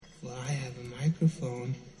Well, I have a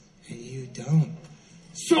microphone, and you don't.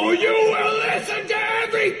 So you will listen to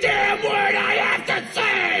every damn word I have to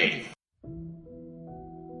say!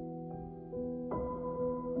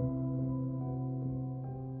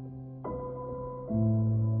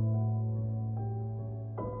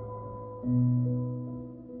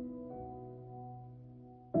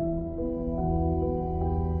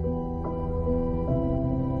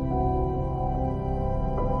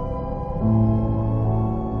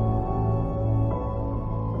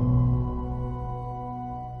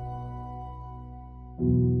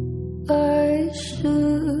 I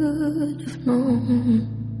should have known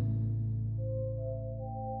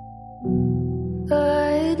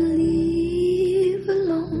I'd leave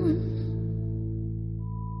alone.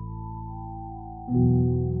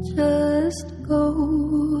 Just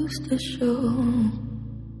goes to show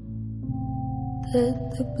that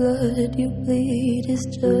the blood you bleed is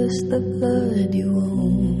just the blood you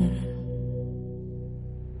own.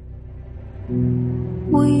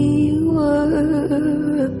 We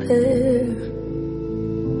were a pair,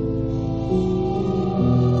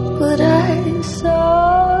 but I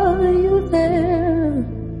saw you there.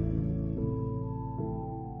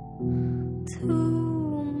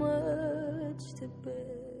 Too much to bear.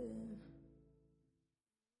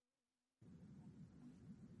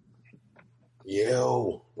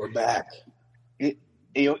 Yo, we're back.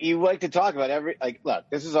 You like to talk about look,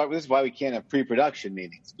 this is why we can't have pre-production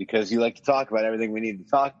meetings, because you like to talk about everything we need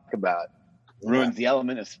to talk about. It ruins the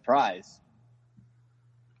element of surprise.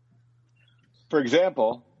 For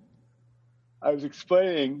example, I was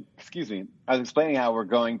explaining how we're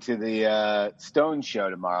going to the Stone show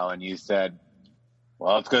tomorrow, and you said,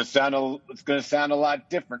 well, it's going to sound a lot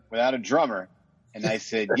different without a drummer. And I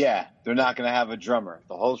said, yeah, they're not going to have a drummer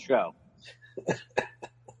the whole show.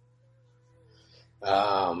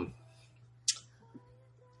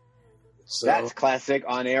 So that's classic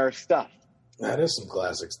on-air stuff. That is some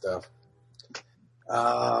classic stuff.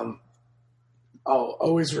 I'll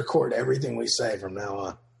always record everything we say from now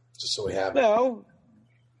on, just so we have it. No,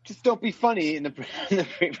 just don't be funny in the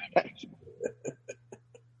pre-production.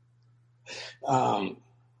 All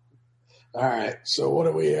right. So what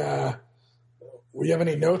do we have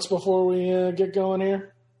any notes before we get going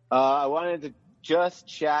here? I wanted to just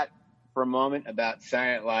chat for a moment about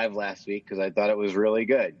Saturday Night Live last week, because I thought it was really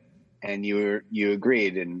good, and you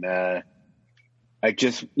agreed. And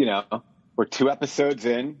we're 2 episodes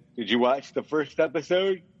in. Did you watch the first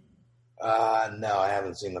episode? No, I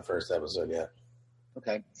haven't seen the first episode yet.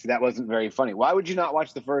 Okay, see, that wasn't very funny. Why would you not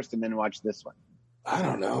watch the first and then watch this one? I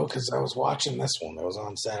don't know, because I was watching this one. It was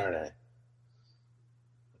on Saturday.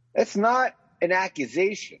 That's not an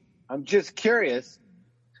accusation. I'm just curious.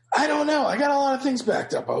 I don't know. I got a lot of things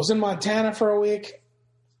backed up. I was in Montana for a week.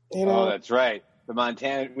 You know? Oh, that's right. The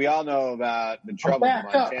Montana. We all know about the trouble the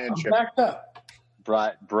Montana trip backed up.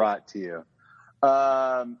 brought to you.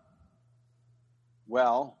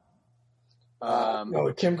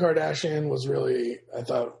 Kim Kardashian was really, I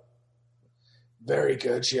thought, very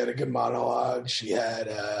good. She had a good monologue. She had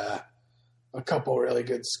a couple really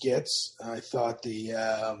good skits. I thought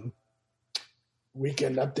the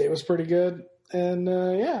Weekend Update was pretty good. And,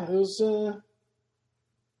 it was,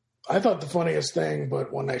 I thought the funniest thing,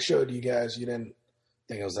 but when I showed you guys, you didn't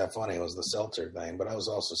think it was that funny. It was the seltzer thing, but I was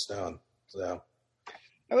also stoned. So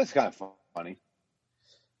that was kind of funny.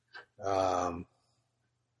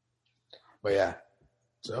 But yeah,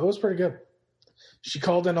 so it was pretty good. She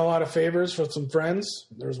called in a lot of favors for some friends.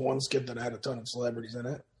 There was one skit that had a ton of celebrities in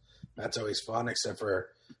it. That's always fun, except for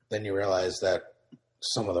then you realize that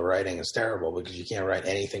some of the writing is terrible, because you can't write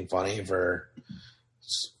anything funny for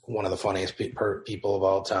one of the funniest people of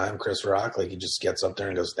all time, Chris Rock. Like, he just gets up there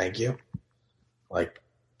and goes, thank you. Like,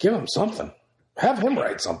 give him something. Have him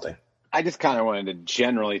write something. I just kind of wanted to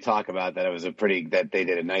generally talk about that. It was that they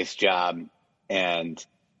did a nice job, and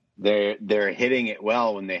they're hitting it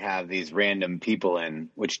well when they have these random people in,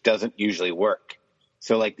 which doesn't usually work.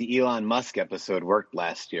 So like the Elon Musk episode worked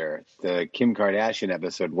last year. The Kim Kardashian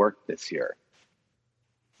episode worked this year.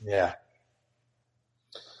 Yeah.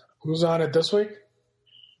 Who's on it this week?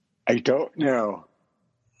 I don't know.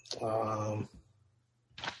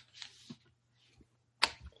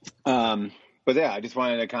 But yeah, I just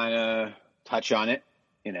wanted to kind of touch on it,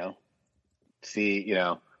 see,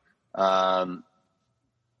 her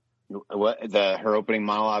opening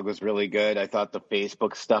monologue was really good. I thought the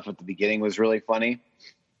Facebook stuff at the beginning was really funny.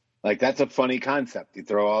 Like, that's a funny concept. You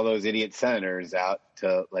throw all those idiot senators out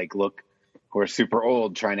to look who are super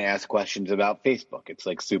old trying to ask questions about Facebook. It's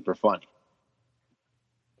super funny.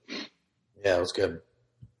 Yeah, it was good.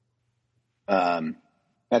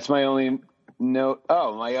 That's my only note.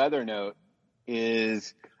 Oh, my other note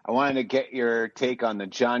is I wanted to get your take on the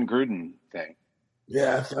John Gruden thing.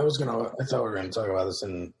 Yeah, I thought we were gonna talk about this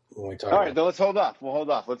when we talk. All right, then let's hold off. We'll hold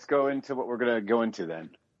off. Let's go into what we're gonna go into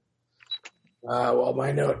then. Well,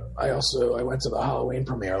 my note. I went to the Halloween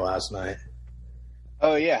premiere last night.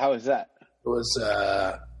 Oh yeah, how was that?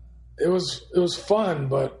 It was fun,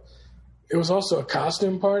 but it was also a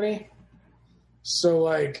costume party. So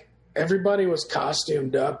like everybody was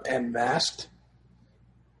costumed up and masked.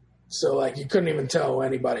 So like you couldn't even tell who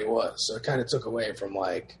anybody was. So it kind of took away from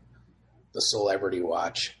like the celebrity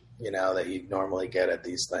watch, that you normally get at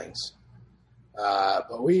these things.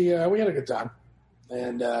 But we had a good time,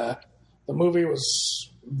 and the movie was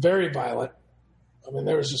very violent. I mean,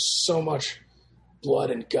 there was just so much blood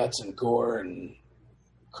and guts and gore and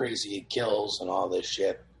crazy kills and all this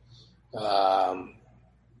shit. But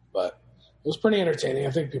it was pretty entertaining.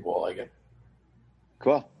 I think people will like it.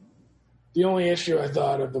 Cool. The only issue I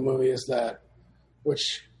thought of the movie is that,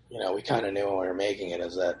 which, we kind of knew when we were making it,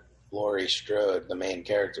 is that Laurie Strode, the main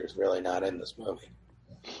character, is really not in this movie.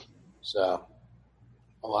 So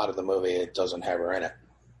a lot of the movie, it doesn't have her in it.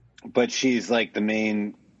 But she's like the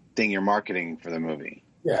main thing you're marketing for the movie.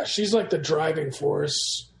 Yeah, she's like the driving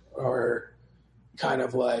force, or kind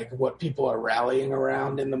of like what people are rallying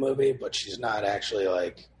around in the movie, but she's not actually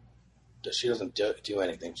like, she doesn't do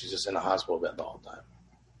anything. She's just in a hospital bed the whole time.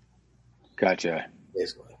 Gotcha.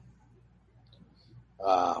 Basically.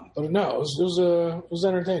 But no, it was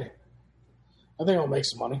entertaining. I think it'll make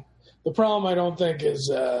some money. The problem I don't think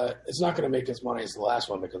is it's not going to make as money as the last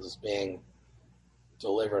one because it's being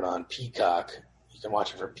delivered on Peacock. You can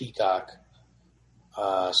watch it for Peacock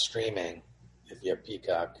streaming if you have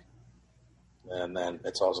Peacock. And then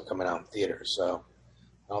it's also coming out in theaters. So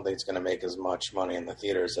I don't think it's going to make as much money in the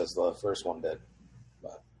theaters as the first one did.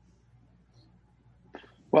 But.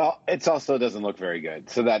 Well, it also doesn't look very good,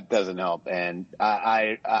 so that doesn't help. And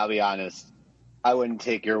I'll be honest, I wouldn't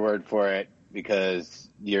take your word for it because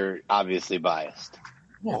you're obviously biased.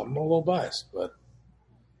 Yeah, I'm a little biased, but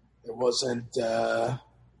it wasn't the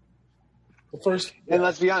first. And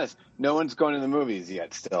let's be honest, no one's going to the movies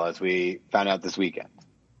yet still, as we found out this weekend.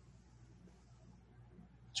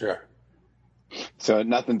 Sure. So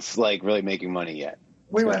nothing's like really making money yet.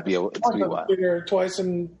 We It's went gonna be a while. theater twice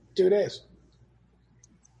in 2 days.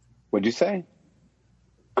 What'd you say?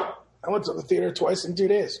 I went to the theater twice in 2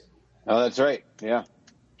 days. Oh, that's right. Yeah.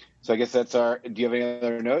 So I guess that's our. Do you have any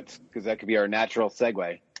other notes? Because that could be our natural segue.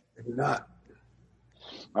 I do not.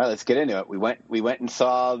 All right, let's get into it. We went and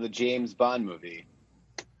saw the James Bond movie.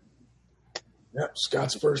 Yep,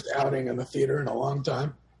 Scott's first outing in the theater in a long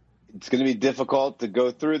time. It's going to be difficult to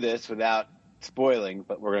go through this without spoiling,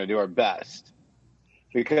 but we're going to do our best.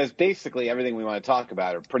 Because basically everything we want to talk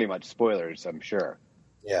about are pretty much spoilers, I'm sure.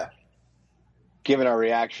 Yeah. Given our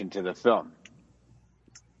reaction to the film.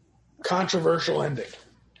 Controversial ending.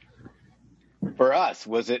 For us,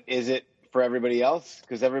 is it for everybody else?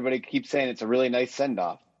 Because everybody keeps saying it's a really nice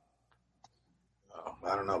send-off. Oh,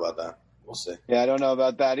 I don't know about that. We'll see. Yeah, I don't know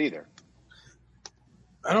about that either.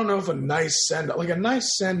 I don't know if a nice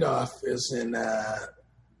send-off is in, I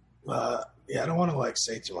don't want to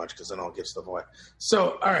say too much because then I'll give stuff away.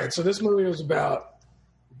 So, all right. So this movie was about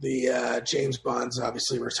the James Bond's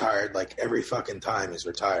obviously retired, like every fucking time he's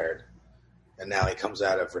retired. And now he comes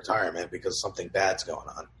out of retirement because something bad's going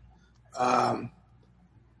on.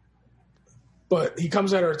 But he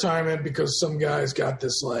comes out of retirement because some guy's got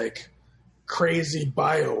this like crazy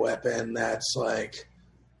bioweapon that's like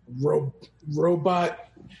robot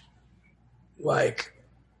like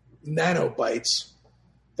nanobites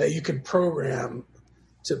that you can program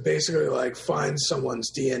to basically like find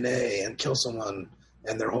someone's DNA and kill someone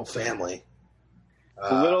and their whole family.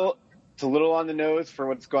 It's a little on the nose for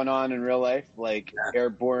what's going on in real life, like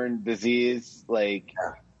airborne disease, like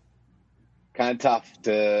kind of tough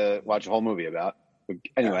to watch a whole movie about. But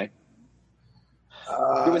anyway,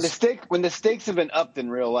 when the stakes have been upped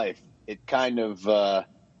in real life, it kind of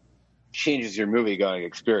changes your movie going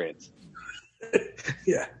experience.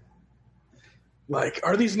 Yeah. Like,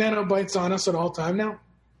 are these nanobites on us at all time now?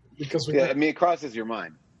 Because it crosses your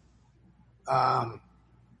mind. But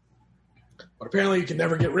apparently you can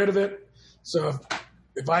never get rid of it. So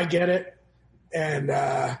if I get it and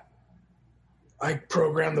I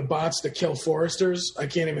program the bots to kill foresters, I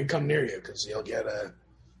can't even come near you because you'll get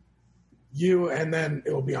you, and then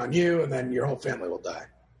it will be on you, and then your whole family will die.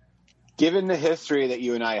 Given the history that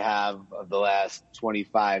you and I have of the last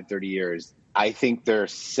 25, 30 years, I think there are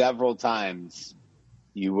several times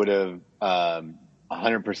you would have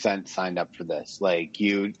 100% signed up for this. Like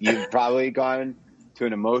you've probably gone to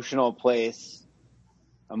an emotional place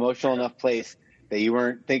emotional enough place that you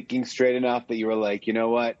weren't thinking straight enough, that you were like, you know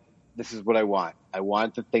what? This is what I want. I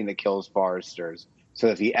want the thing that kills Forresters. So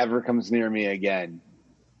if he ever comes near me again.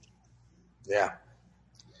 Yeah.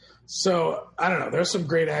 So, I don't know. There's some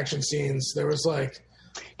great action scenes. There was like...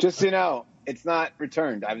 Just so you know, it's not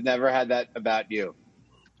returned. I've never had that about you.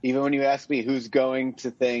 Even when you ask me who's going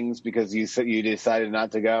to things because you decided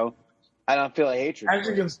not to go, I don't feel a hatred.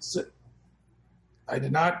 I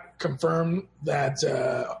did not confirm that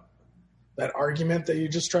that argument that you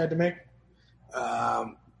just tried to make.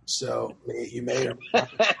 So you may or may not.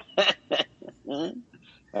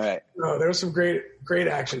 All right. No, there were some great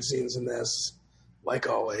action scenes in this. Like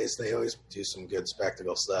always, they always do some good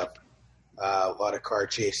spectacle stuff. A lot of car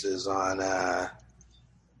chases on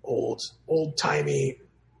old timey.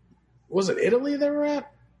 Was it Italy they were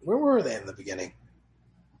at? Where were they in the beginning?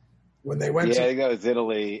 When they went I think that was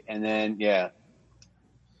Italy, and then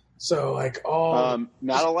So like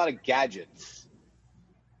not a lot of gadgets.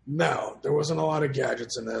 No, there wasn't a lot of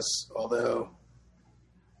gadgets in this, although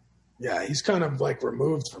he's kind of like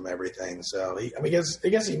removed from everything. So I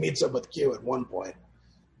guess he meets up with Q at one point.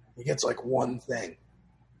 He gets like one thing.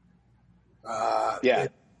 But you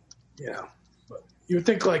would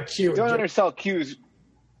think like Q. Don't undersell Q's.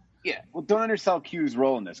 Yeah, well, don't undersell Q's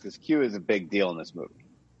role in this because Q is a big deal in this movie.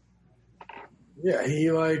 Yeah,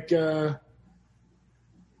 he like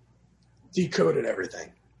decoded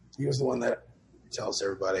everything. He was the one that tells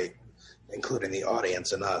everybody, including the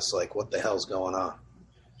audience and us, like what the hell's going on.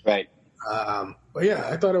 Right. But yeah,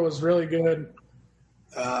 I thought it was really good.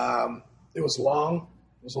 It was long.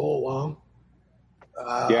 It was a little long.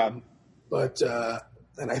 But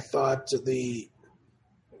and I thought the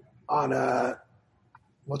Ana,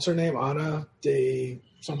 what's her name? Ana de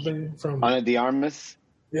something from Ana de Armas.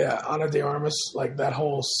 Yeah, Ana de Armas. Like that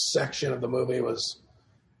whole section of the movie was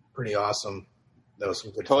pretty awesome. That was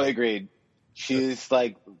some good. Totally agreed. She's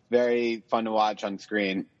like very fun to watch on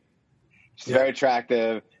screen. She's very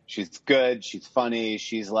attractive. She's good. She's funny.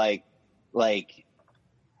 She's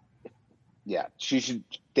she should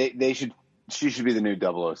be the new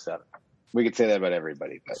 007. We could say that about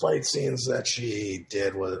everybody. But. Fight scenes that she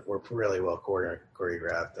did were really well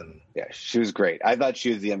choreographed, and she was great. I thought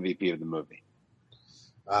she was the MVP of the movie.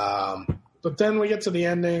 But then we get to the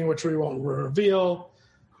ending, which we won't reveal,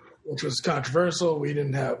 which was controversial. We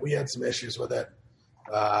had some issues with it.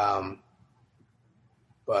 But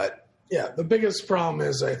the biggest problem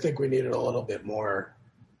is I think we needed a little bit more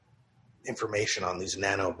information on these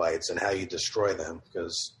nanobites and how you destroy them,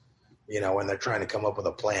 because when they're trying to come up with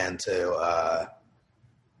a plan to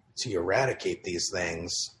eradicate these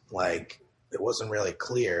things, like it wasn't really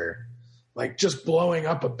clear. Like just blowing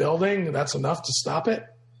up a building, that's enough to stop it.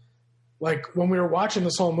 Like when we were watching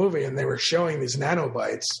this whole movie and they were showing these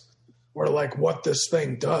nanobites or like what this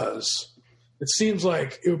thing does, it seems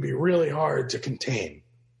like it would be really hard to contain.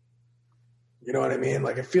 You know what I mean?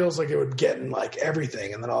 Like it feels like it would get in like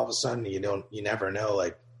everything, and then all of a sudden you never know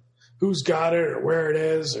like who's got it or where it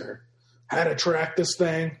is or how to track this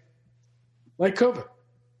thing. Like COVID.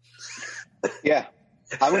 Yeah.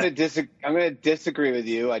 I'm going to disagree with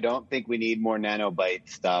you. I don't think we need more nanobite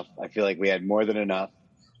stuff. I feel like we had more than enough.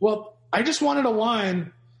 Well, I just wanted a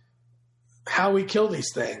line how we kill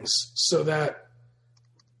these things so that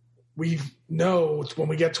we know when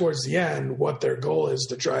we get towards the end what their goal is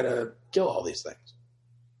to try to kill all these things.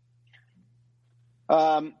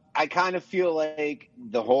 I kind of feel like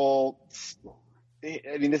the whole –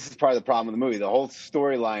 I mean, this is part of the problem with the movie. The whole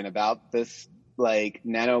storyline about this like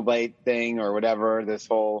nanobite thing or whatever, this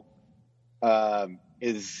whole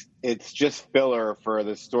it's just filler for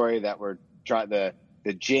the story that we're trying the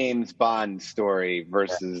James Bond story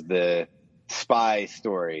versus the spy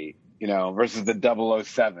story, versus the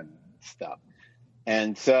 007 stuff.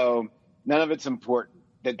 And so none of it's important.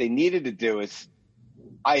 That they needed to do is,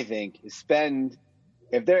 I think, is spend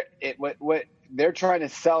what they're trying to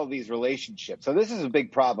sell these relationships. So this is a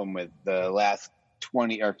big problem with the last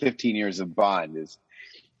 20 or 15 years of Bond is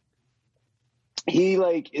he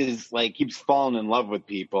keeps falling in love with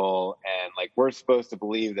people, and like we're supposed to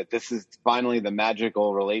believe that this is finally the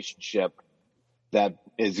magical relationship that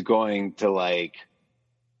is going to like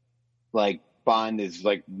Bond is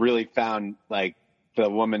like really found like the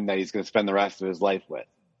woman that he's going to spend the rest of his life with.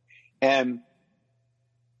 And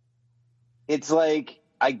it's like,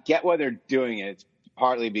 I get why they're doing it. It's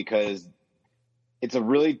partly because it's a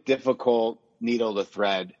really difficult needle to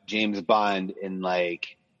thread, James Bond in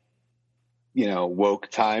woke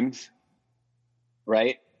times.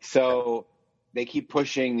 Right. So they keep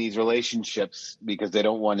pushing these relationships because they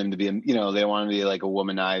don't want him to be, they don't want him to be like a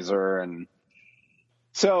womanizer. And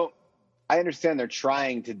so I understand they're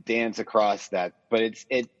trying to dance across that, but it's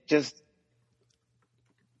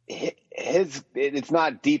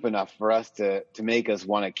not deep enough for us to make us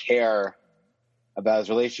want to care about his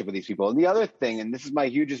relationship with these people. And the other thing, and this is my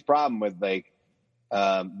hugest problem with like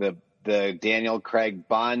the Daniel Craig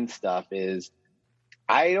Bond stuff, is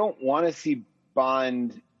I don't want to see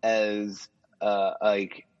Bond as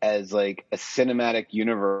like a cinematic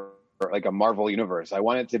universe, like a Marvel universe. I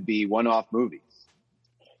want it to be one-off movies.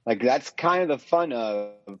 Like that's kind of the fun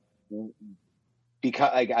of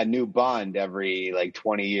because like a new Bond every like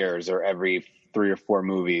 20 years or every 3 or 4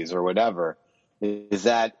 movies or whatever, is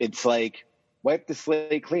that it's like wipe the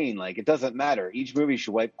slate clean. Like it doesn't matter. Each movie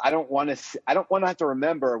should wipe. I don't want to have to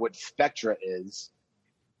remember what Spectra is.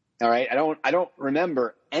 All right. I don't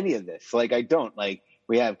remember any of this. Like I don't like.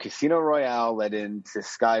 We have Casino Royale led into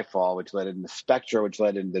Skyfall, which led into Spectra, which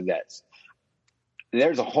led into this.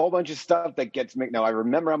 There's a whole bunch of stuff that gets me. Now, I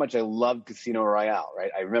remember how much I loved Casino Royale, right?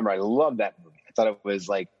 I remember I loved that movie. I thought it was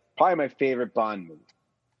like probably my favorite Bond movie.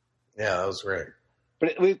 Yeah, that was great.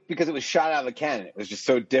 But it was because it was shot out of a cannon. It was just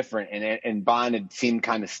so different. And Bond had seemed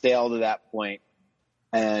kind of stale to that point.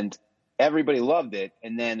 And everybody loved it.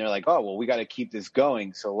 And then they're like, oh, well, we got to keep this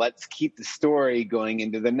going. So let's keep the story going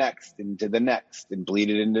into the next, and bleed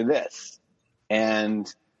it into this. And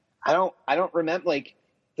I don't remember, like,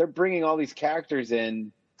 they're bringing all these characters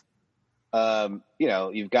in.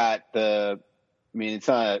 You've got it's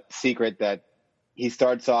not a secret that he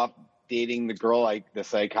starts off dating the girl, like the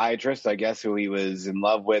psychiatrist, I guess, who he was in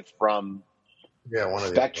love with from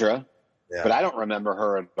Spectra. Yeah. But I don't remember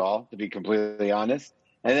her at all, to be completely honest.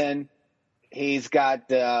 And then he's got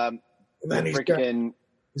he's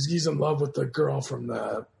in love with the girl from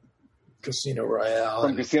the Casino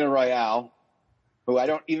Royale. Casino Royale. Who I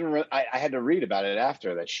don't even I had to read about it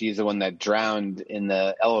after that. She's the one that drowned in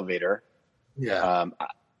the elevator. Yeah.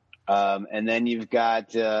 And then you've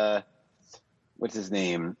got what's his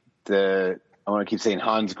name? I want to keep saying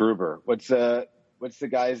Hans Gruber. What's the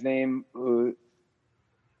guy's name?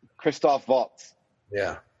 Christoph Waltz.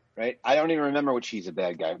 Yeah. Right. I don't even remember which he's a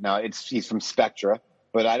bad guy. Now he's from Spectra,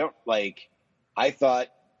 but I don't like. I thought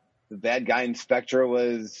the bad guy in Spectra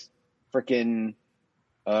was freaking.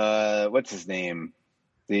 What's his name?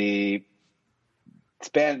 The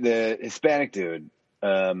Hispanic dude.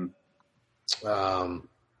 What's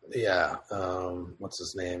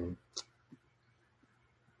his name?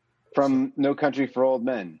 From No Country for Old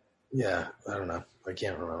Men. Yeah, I don't know. I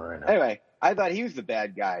can't remember right now. Anyway, I thought he was the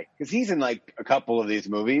bad guy because he's in like a couple of these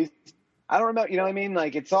movies. I don't remember. You know what I mean?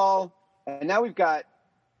 Like it's all. And now we've got.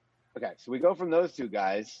 Okay, so we go from those two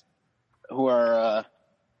guys, who are.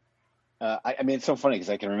 It's so funny because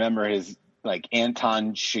I can remember his like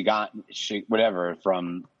Anton whatever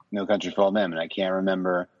from No Country for Old Men, and I can't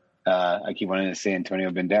remember. I keep wanting to say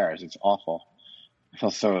Antonio Banderas. It's awful. I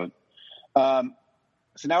feel so.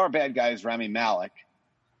 So now our bad guy is Rami Malek,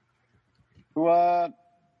 who I'm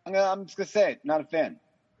just gonna say not a fan.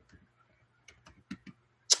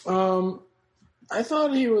 I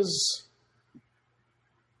thought he was.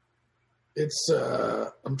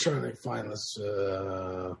 I'm trying to find this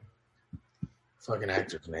fucking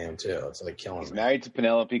actor's name too. It's like killing me. He's married to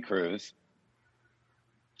Penelope Cruz.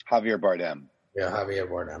 Javier Bardem. Yeah, Javier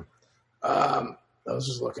Bardem. I was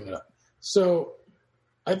just looking it up. So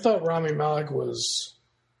I thought Rami Malek was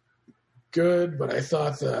good, but I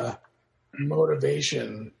thought the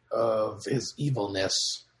motivation of his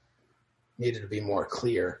evilness needed to be more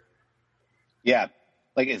clear. Yeah.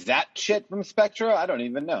 Like, is that shit from Spectra? I don't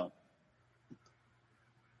even know.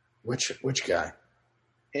 Which guy?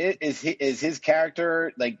 Is his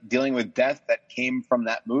character like dealing with death that came from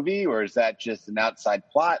that movie, or is that just an outside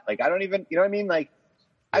plot? Like, I don't even, you know what I mean? Like,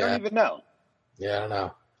 I don't even know. Yeah, I don't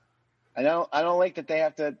know. I don't like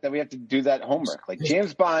that we have to do that homework. Like,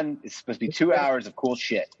 James Bond is supposed to be 2 hours of cool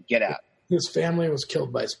shit. Get out. His family was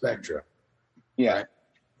killed by Spectra. Yeah.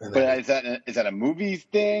 Right? But is that a movie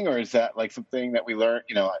thing, or is that like something that we learn?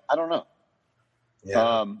 You know, I don't know.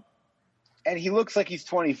 Yeah. And he looks like he's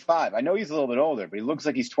 25. I know he's a little bit older, but he looks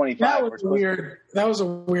like he's 25. That was weird. That was a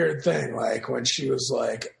weird thing. Like when she was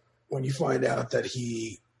like, when you find out that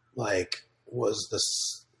he like was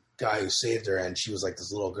this guy who saved her, and she was like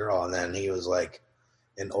this little girl, and then he was like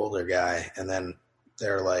an older guy, and then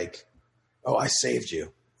they're like, "Oh, I saved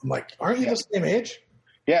you." I'm like, "Aren't you the same age?"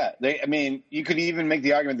 Yeah, you could even make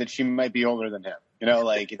the argument that she might be older than him. You know,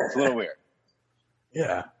 like it's a little weird.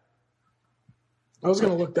 Yeah. I was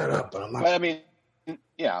going to look that up, but I'm not. But I mean,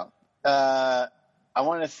 yeah. I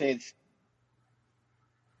want to say it's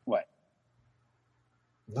what?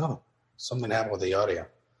 No, something happened with the audio.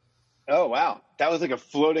 Oh wow, that was like a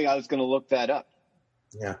floating. I was going to look that up.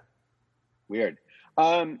 Yeah. Weird.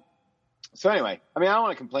 So anyway, I mean, I don't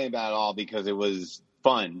want to complain about it all because it was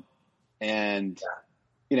fun, and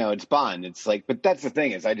it's Bond. It's like, but that's the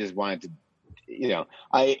thing is, I just wanted to,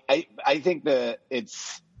 I think that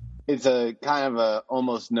it's a kind of a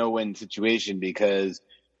almost no-win situation because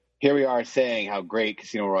here we are saying how great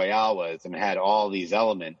Casino Royale was and had all these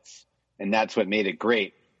elements, and that's what made it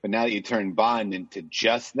great. But now that you turn Bond into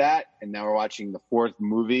just that, and now we're watching the fourth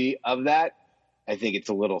movie of that, I think it's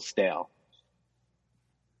a little stale.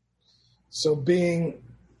 So being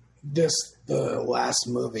this the last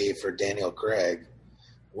movie for Daniel Craig,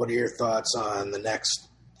 what are your thoughts on the next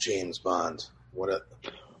James Bond?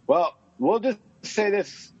 Well, we'll just say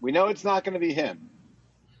this. We know it's not going to be him.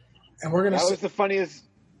 And we're going to That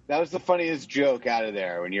was the funniest joke out of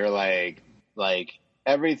there when you're like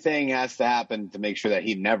everything has to happen to make sure that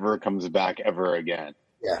he never comes back ever again.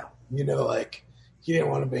 Yeah. Like he didn't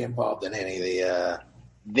want to be involved in any of the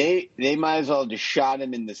They might as well just shot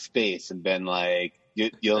him into space and been like,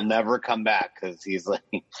 you'll never come back because he's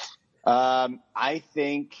like, I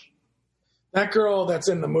think that girl that's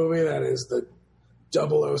in the movie that is the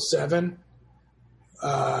 007,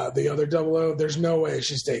 the other 00. There's no way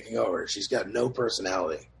she's taking over. She's got no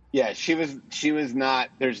personality. Yeah, she was not.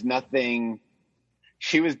 There's nothing.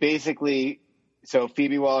 She was basically. So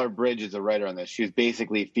Phoebe Waller-Bridge is a writer on this. She was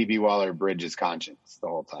basically Phoebe Waller-Bridge's conscience the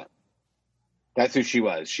whole time. That's who she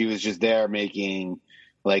was. She was just there making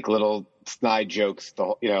like little snide jokes,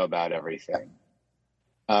 about everything.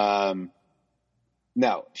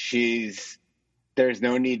 No, there's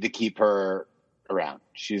no need to keep her around.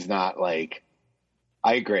 She's not like,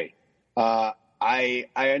 I agree. I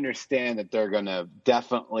understand that they're going to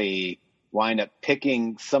definitely wind up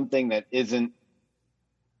picking something that isn't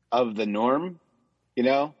of the norm,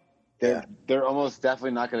 They're almost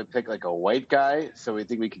definitely not going to pick like a white guy, so we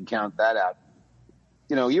think we can count that out.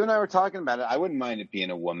 You and I were talking about it. I wouldn't mind it being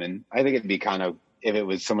a woman. I think it'd be kind of, if it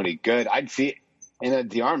was somebody good, I'd see it in a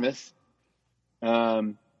DeArmas.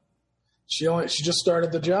 She just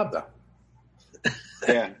started the job though.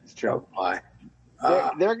 Yeah, it's true. Why?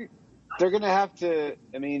 They're going to have to.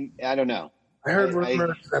 I mean, I don't know. I heard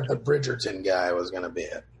rumors that the Bridgerton guy was going to be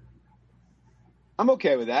it. I'm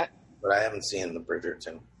okay with that, but I haven't seen the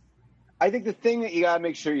Bridgerton. I think the thing that you got to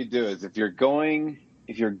make sure you do is if you're going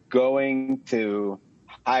to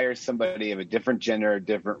hire somebody of a different gender or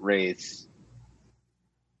different race,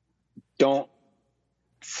 don't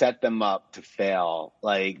set them up to fail.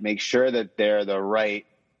 Like, make sure that they're the right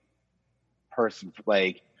person.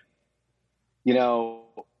 Like,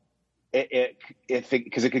 because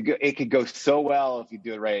it could go so well if you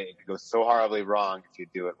do it right. It could go so horribly wrong if you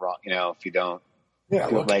do it wrong. If you don't. Yeah,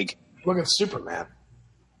 look at Superman.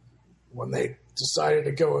 When they decided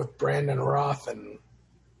to go with Brandon Roth and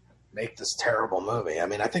make this terrible movie. I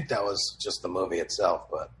mean, I think that was just the movie itself,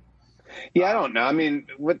 but yeah, I don't know. I mean,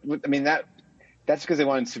 that's because they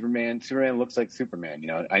wanted Superman. Superman looks like Superman.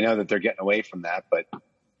 I know that they're getting away from that, but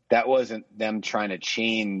that wasn't them trying to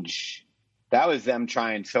change. That was them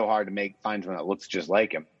trying so hard to find someone that looks just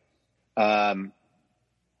like him. I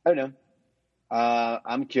don't know.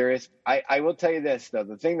 I'm curious. I will tell you this though.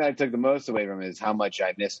 The thing that I took the most away from it is how much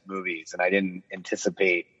I missed movies, and I didn't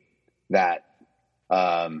anticipate that.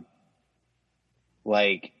 We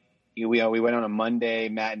went on a Monday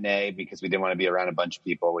matinee because we didn't want to be around a bunch of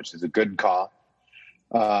people, which is a good call.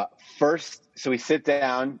 So we sit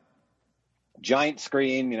down, giant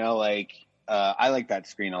screen, I like that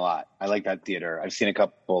screen a lot. I like that theater. I've seen a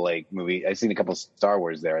couple I've seen a couple Star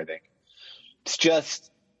Wars there, I think. It's just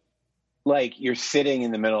like you're sitting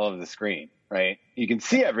in the middle of the screen, right? You can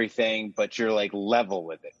see everything, but you're like level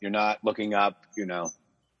with it. You're not looking up,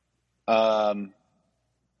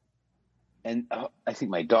 And I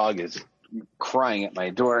think my dog is crying at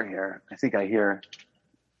my door here. I think I hear.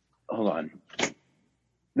 Hold on.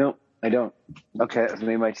 No, I don't. Okay, that was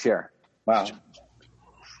maybe my chair. Wow.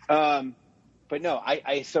 But no,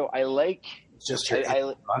 I like. It's just your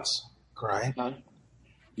thoughts crying.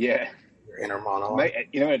 Yeah. Your inner monologue.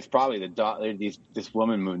 It's probably the dog. This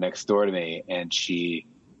woman moved next door to me, and she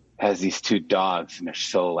has these two dogs, and they're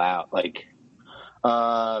so loud. I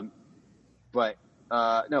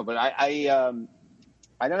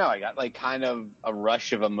don't know. I got like kind of a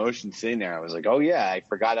rush of emotion sitting there. I was like, oh yeah, I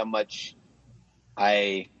forgot how much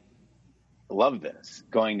I love this,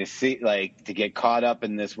 going to see, to get caught up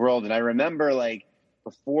in this world. And I remember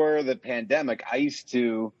before the pandemic, I used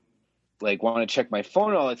to want to check my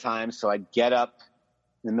phone all the time. So I'd get up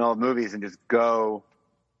in the middle of movies and just go,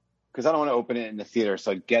 because I don't want to open it in the theater.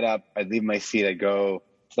 So I'd get up, I'd leave my seat, I'd go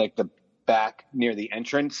to the back near the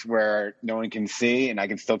entrance where no one can see, and I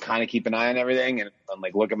can still kind of keep an eye on everything and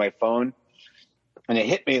look at my phone. And it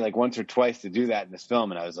hit me like once or twice to do that in this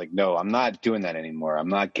film. And I was like, no, I'm not doing that anymore. I'm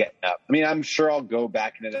not getting up. I mean, I'm sure I'll go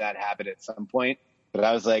back into that habit at some point, but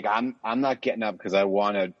I was like, I'm not getting up because I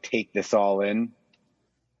want to take this all in.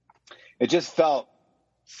 It just felt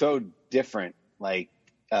so different. Like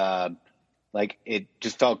it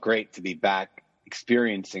just felt great to be back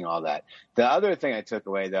experiencing all that. The other thing I took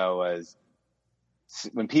away though was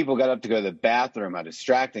when people got up to go to the bathroom, how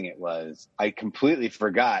distracting it was. I completely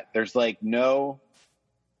forgot. There's like no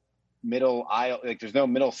middle aisle, like there's no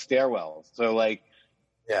middle stairwells. So like,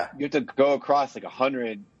 Yeah. you have to go across like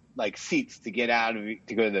 100 like seats to get out of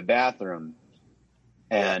to go to the bathroom.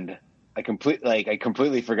 And I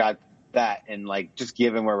completely forgot that. And like, just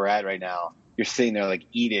given where we're at right now, you're sitting there like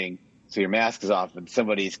eating, so your mask is off and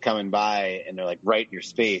somebody's coming by and they're like right in your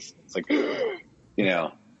space. It's like,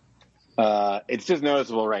 it's just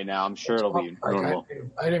noticeable right now. I'm sure it'll be normal.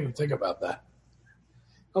 I didn't even think about that.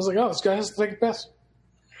 I was like, oh, this guy has to take a piss.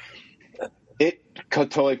 It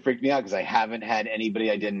totally freaked me out because I haven't had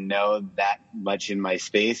anybody I didn't know that much in my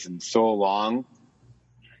space in so long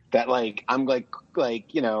that like I'm like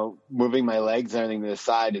moving my legs and everything to the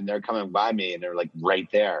side and they're coming by me and they're like right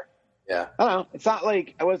there. Yeah. I don't know. It's not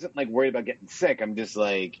like I wasn't like worried about getting sick. I'm just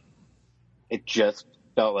like, it just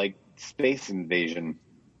felt like space invasion.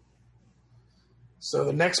 So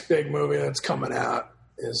the next big movie that's coming out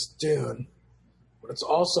is Dune, but it's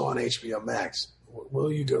also on HBO Max.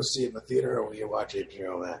 Will you go see it in the theater or will you watch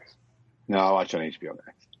HBO Max? No, I'll watch on HBO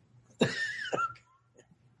Max.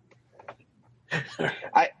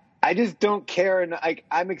 I just don't care. And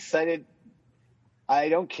I'm excited. I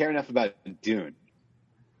don't care enough about Dune.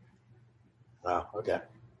 Oh, okay.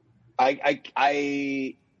 My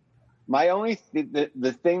only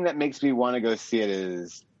the thing that makes me want to go see it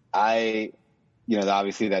is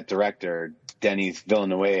obviously that director Denis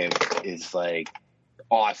Villeneuve is like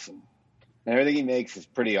awesome, and everything he makes is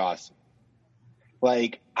pretty awesome.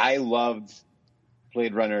 Like I loved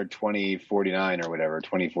Blade Runner 2049 or whatever,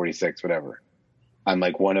 2046, whatever. I'm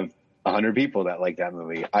like one of 100 people that like that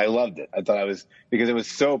movie. I loved it. I thought because it was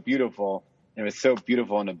so beautiful. It was so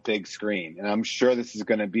beautiful on a big screen. And I'm sure this is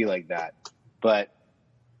going to be like that. But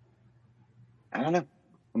I don't know.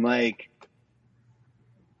 I'm like,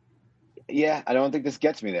 yeah, I don't think this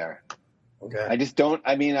gets me there. Okay. I just don't.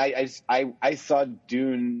 I mean, I saw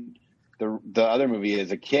Dune, the other movie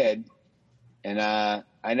as a kid, and I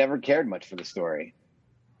never cared much for the story.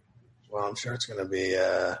 Well, I'm sure it's going to be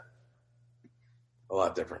a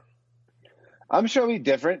lot different. I'm sure it'll be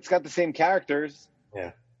different. It's got the same characters.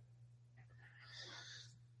 Yeah.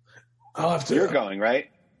 I'll have to. You're going, right?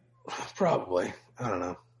 Probably. I don't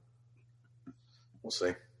know. We'll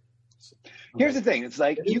see. Here's the thing. It's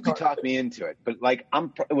like you could talk me into it, but like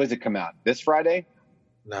was it come out this Friday?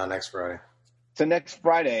 No, next Friday. So next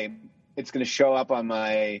Friday, it's going to show up on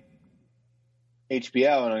my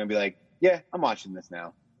HBO, and I'm going to be like, yeah, I'm watching this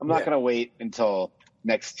now. I'm not going to wait until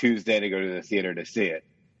next Tuesday to go to the theater to see it.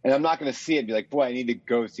 And I'm not going to see it and be like, boy, I need to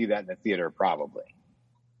go see that in the theater probably.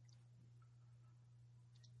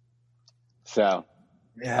 So,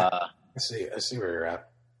 yeah, I see where you're at.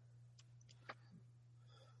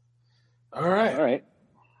 All right.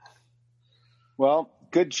 Well,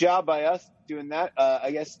 good job by us doing that.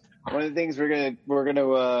 I guess one of the things we're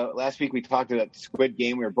gonna last week we talked about Squid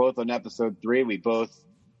Game. We were both on episode 3. We both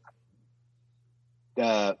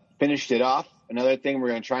finished it off. Another thing we're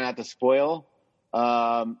gonna try not to spoil.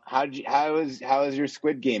 How is your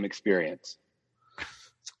Squid Game experience?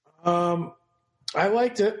 I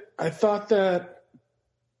liked it. I felt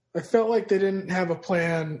like they didn't have a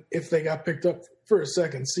plan if they got picked up for a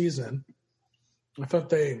second season. I thought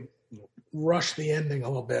they rushed the ending a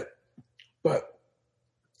little bit, but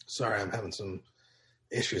sorry, I'm having some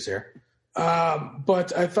issues here.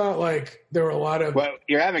 But I thought like there were a lot of. Well,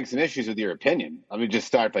 you're having some issues with your opinion. Let me just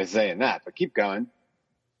start by saying that, but keep going.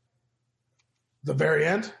 The very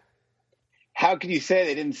end? How can you say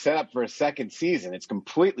they didn't set up for a second season? It's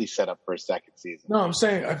completely set up for a second season. No, I'm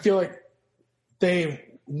saying I feel like they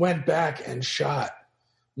went back and shot.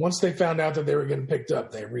 Once they found out that they were getting picked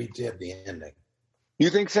up, they redid the ending. You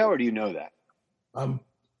think so, or do you know that? I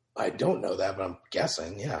don't know that, but I'm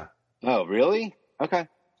guessing, yeah. Oh, really? Okay.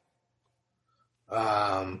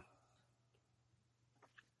 But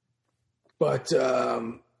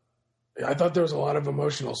I thought there was a lot of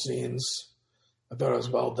emotional scenes. I thought it was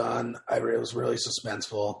well done. It was really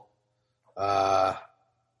suspenseful. And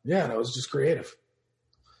it was just creative.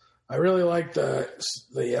 I really liked the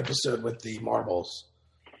episode with the marbles.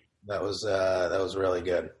 That was really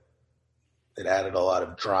good. It added a lot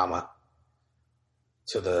of drama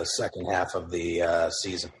to the second half of the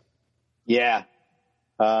season. Yeah.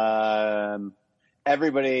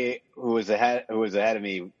 everybody who was ahead of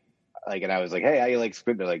me, like, and I was like, "Hey, how you like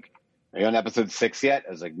Squid?" They're like, "Are you on episode 6 yet?"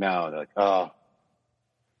 I was like, "No." They're like, "Oh,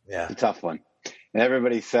 Yeah. it's a tough one." And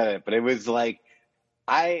everybody said it, but it was like,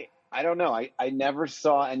 I don't know. I never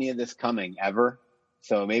saw any of this coming ever.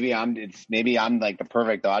 So maybe I'm like the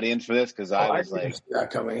perfect audience for this because I was didn't like, see that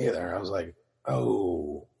coming either. I was like,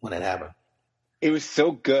 oh, when it happened. it was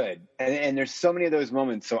so good, and there's so many of those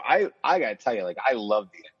moments. So I gotta tell you, like, I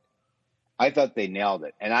loved the end. I thought they nailed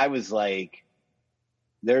it, and I was like,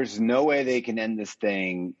 there's no way they can end this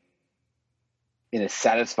thing in a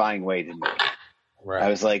satisfying way to me. Right. I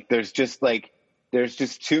was like, there's just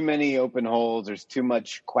too many open holes. There's too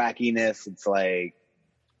much quackiness. It's like,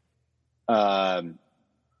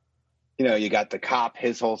 you got the cop,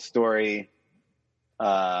 his whole story,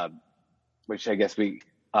 which I guess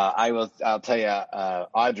I'll tell you,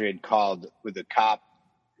 Audrey had called with the cop,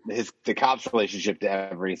 the cop's relationship to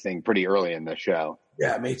everything pretty early in the show.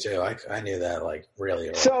 Yeah, me too. I knew that like really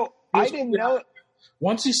early. So I didn't know.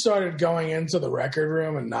 Once he started going into the record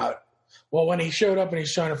room and when he showed up and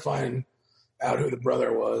he's trying to find out who the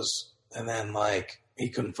brother was, and then like he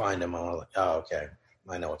couldn't find him, I was like, oh, okay,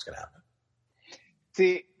 I know what's gonna happen.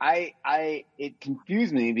 See, it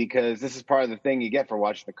confused me because this is part of the thing you get for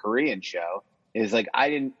watching the Korean show is like,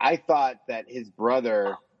 I thought that his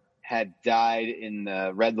brother had died in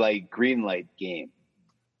the red light, green light game.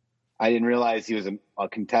 I didn't realize he was a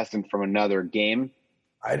contestant from another game.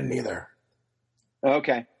 I didn't either.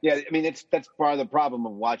 Okay. Yeah. I mean, that's part of the problem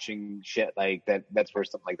of watching shit like that. That's where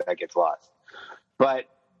something like that gets lost. But,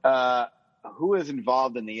 who was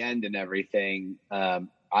involved in the end and everything?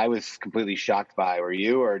 I was completely shocked by. Were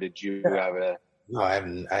you, or did you have a? No, I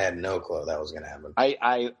haven't. I had no clue that was going to happen.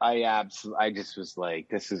 I just was like,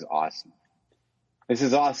 this is awesome. This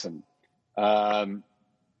is awesome. I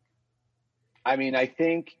mean, I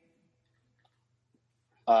think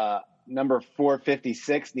number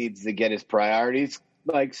 456 needs to get his priorities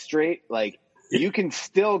like straight. Like you can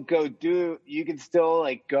still go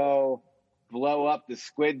blow up the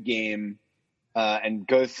Squid Game and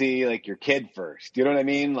go see like your kid first. You know what I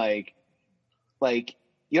mean? Like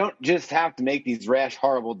you don't just have to make these rash,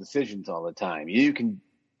 horrible decisions all the time. You can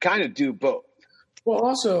kind of do both. Well,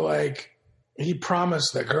 also like he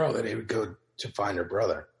promised the girl that he would go to find her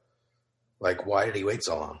brother. Like, why did he wait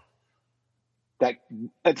so long?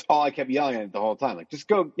 That's all I kept yelling at the whole time. Like, just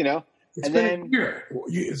go, It's been a year.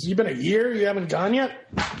 It's been a year? You haven't gone yet?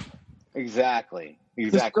 Exactly.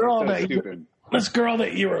 This girl, Stupid. this girl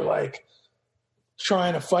that you were like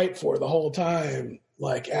trying to fight for the whole time,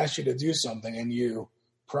 like asked you to do something and you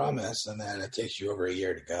promise, and then it takes you over a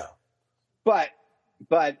year to go.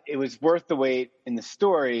 But it was worth the wait in the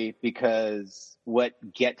story because what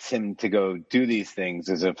gets him to go do these things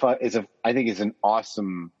is I think is an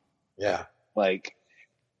awesome. Yeah. Like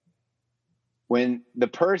when the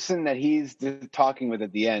person that he's talking with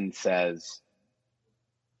at the end says,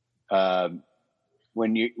 if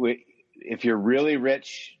you're really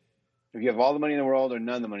rich, if you have all the money in the world or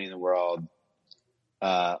none of the money in the world,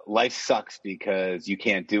 life sucks because you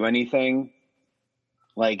can't do anything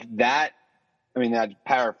like that. I mean, that's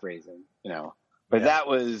paraphrasing, but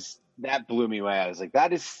that blew me away. I was like,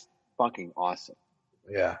 that is fucking awesome.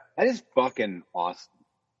 Yeah. That is fucking awesome.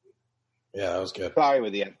 Yeah, that was good. Sorry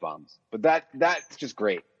with the F-bombs, but that's just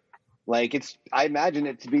great. Like I imagine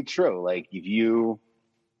it to be true. Like if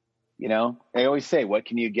I always say, what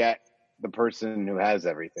can you get the person who has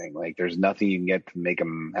everything? Like there's nothing you can get to make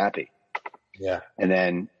them happy. Yeah. And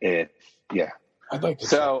then I'd like to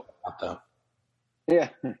that though. Yeah.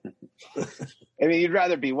 I mean, you'd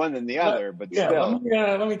rather be one than the other, but still.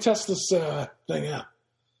 Let me test this thing out.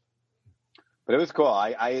 But it was cool.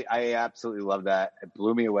 I absolutely love that. It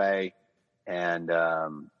blew me away. And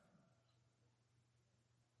I'm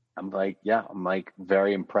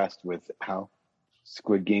very impressed with how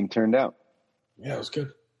Squid Game turned out. Yeah, it was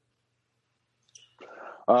good.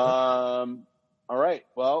 All right.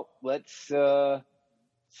 Well, let's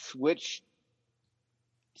switch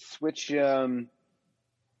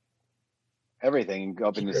everything and go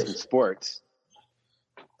up into some sports.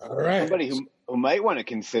 All right. Somebody who might want to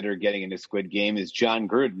consider getting into Squid Game is John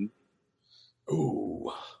Gruden.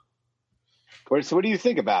 Ooh. So what do you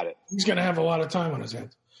think about it? He's going to have a lot of time on his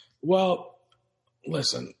hands. Well,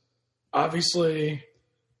 listen, obviously,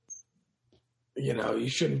 you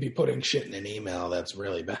shouldn't be putting shit in an email that's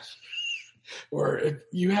really bad. Or if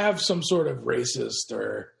you have some sort of racist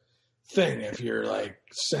or thing, if you're like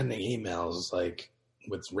sending emails like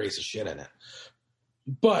with racist shit in it.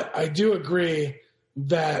 But I do agree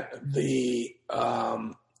that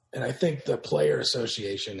and I think the player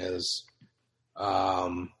association is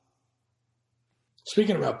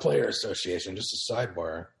Speaking about player association, just a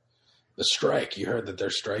sidebar. The strike, you heard that they're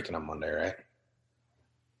striking on Monday, right?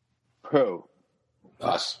 Who?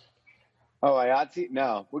 Us. Oh, IATSE?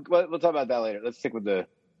 No. We'll talk about that later. Let's stick with the...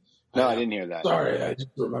 No, I didn't hear that. Sorry, I just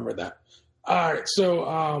remembered that. All right,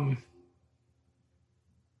 so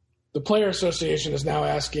the Player Association is now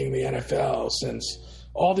asking the NFL, since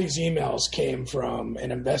all these emails came from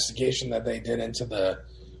an investigation that they did into the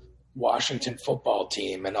Washington football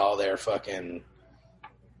team and all their fucking,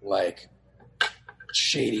 like,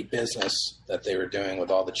 shady business that they were doing with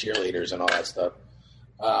all the cheerleaders and all that stuff.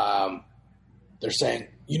 They're saying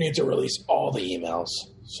you need to release all the emails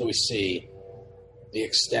so we see the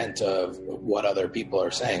extent of what other people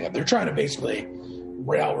are saying. They're trying to basically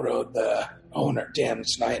railroad the owner, Dan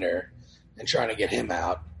Snyder, and trying to get him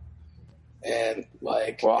out. And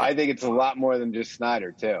like, well, I think it's a lot more than just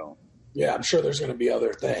Snyder too. Yeah, I'm sure there's going to be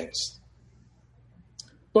other things.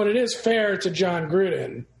 But it is fair to John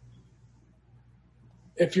Gruden,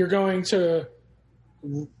 if you're going to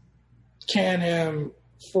can him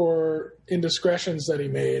for indiscretions that he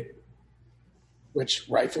made, which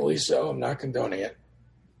rightfully so, I'm not condoning it,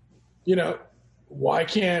 you know, why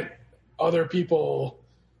can't other people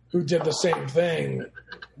who did the same thing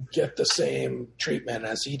get the same treatment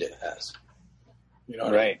as he has? You know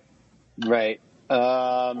what I mean? Right.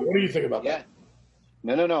 What do you think about that?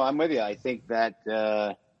 No, I'm with you. I think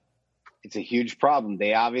that it's a huge problem.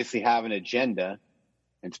 They obviously have an agenda.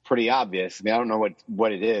 It's pretty obvious. I mean, I don't know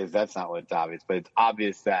what it is. That's not what's obvious, but it's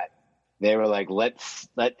obvious that they were like, let's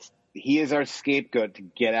he is our scapegoat to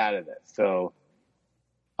get out of this. So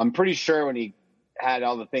I'm pretty sure when he had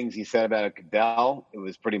all the things he said about Goodell, it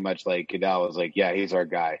was pretty much like Goodell was like, yeah, he's our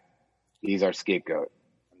guy. He's our scapegoat.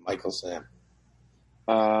 Michael Sam.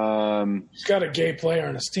 He's got a gay player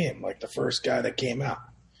on his team, like the first guy that came out.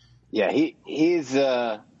 Yeah, he's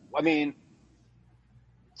I mean,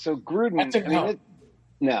 so Gruden,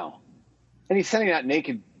 no. And he's sending out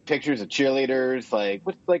naked pictures of cheerleaders.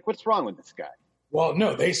 What's wrong with this guy? Well,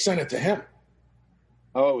 no, they sent it to him.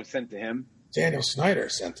 Oh, it was sent to him? Daniel Snyder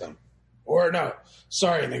sent them. Or no,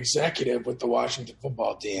 sorry, an executive with the Washington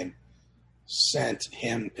football team sent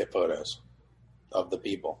him pit photos of the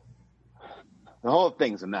people. The whole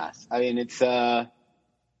thing's a mess. I mean, it's, I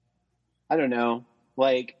don't know.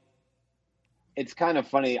 Like, it's kind of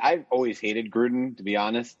funny. I've always hated Gruden, to be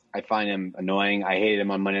honest. I find him annoying. I hated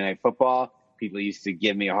him on Monday Night Football. People used to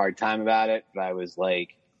give me a hard time about it, but I was like,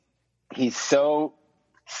 he's so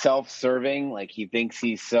self-serving. Like, he thinks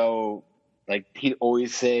he's so, like, he'd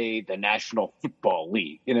always say the National Football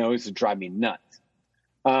League. You know, it used to drive me nuts.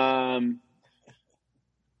 But,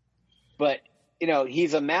 you know, he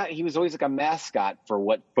was always like a mascot for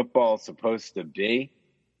what football is supposed to be.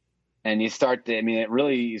 And you start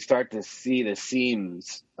to see the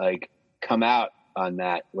seams like come out on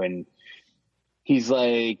that when he's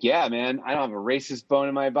like, yeah, man, I don't have a racist bone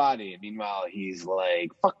in my body. And meanwhile, he's like,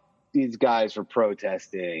 fuck these guys for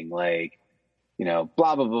protesting. Like, you know,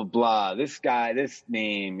 blah, blah, blah, blah. This guy, this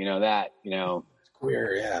name, you know, that, you know. It's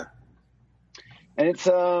queer, yeah. And it's,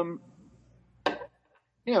 you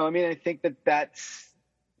know, I mean, I think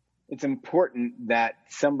it's important that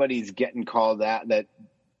somebody's getting called out,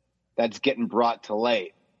 that's getting brought to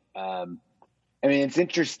light. I mean, it's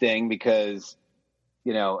interesting because,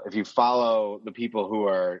 you know, if you follow the people who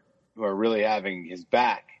are really having his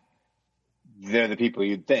back, they're the people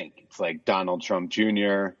you'd think. It's like Donald Trump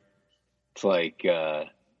Jr. It's like,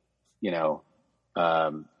 you know,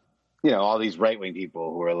 all these right-wing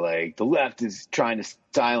people who are like, the left is trying to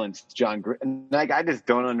silence John Gruden. And like, I just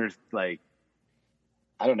don't understand. Like,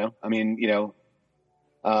 I don't know. I mean, you know,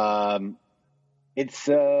 it's,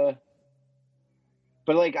 but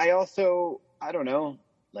like, I don't know,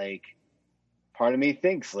 like, part of me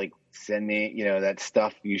thinks like, send me, you know, that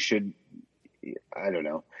stuff you should, I don't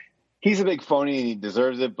know. He's a big phony and he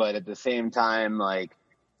deserves it. But at the same time, like,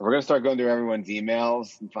 if we're going to start going through everyone's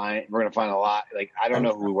emails and we're going to find a lot. Like, I don't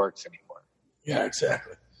know who works anymore. Yeah,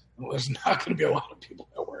 exactly. Well, there's not going to be a lot of people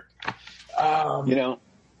that work. You know,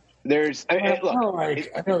 there's, I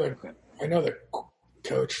know the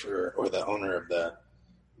coach or the owner of the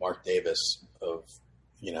Mark Davis of,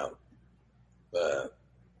 you know, the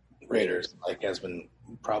Raiders, like, has been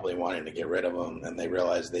probably wanting to get rid of him, and they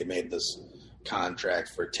realized they made this contract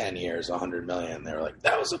for 10 years, $100 million. They were like,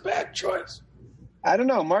 that was a bad choice. I don't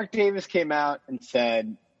know. Mark Davis came out and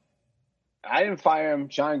said, I didn't fire him.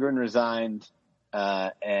 John Gruden resigned.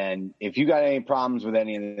 And if you got any problems with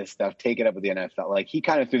any of this stuff, take it up with the NFL. Like, he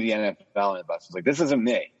kind of threw the NFL in the bus. He was like, this isn't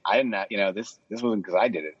me. I didn't, you know, this wasn't because I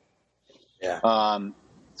did it. Yeah.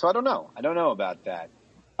 So I don't know. I don't know about that.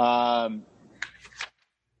 I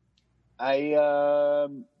I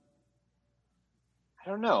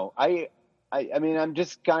don't know. I mean, I'm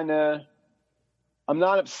just kind of, I'm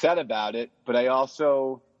not upset about it, but I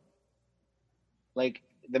also like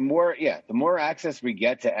the more access we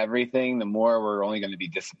get to everything, the more we're only going to be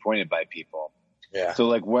disappointed by people. Yeah. So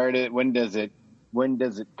like, when does it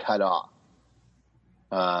cut off?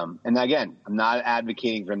 And again, I'm not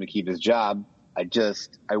advocating for him to keep his job. I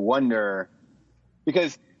wonder,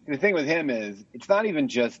 because the thing with him is, it's not even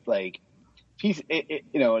just like the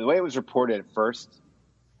way it was reported at first,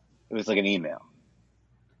 it was like an email,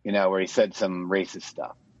 where he said some racist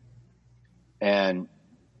stuff. And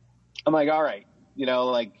I'm like, all right, give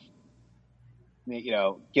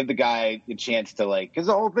the guy a chance to because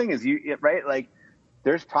the whole thing is right? Like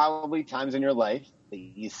there's probably times in your life that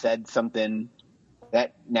you said something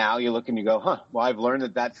that now you look and you go, well, I've learned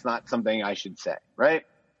that that's not something I should say. Right.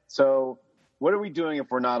 So what are we doing if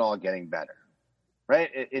we're not all getting better? Right.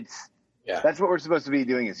 That's what we're supposed to be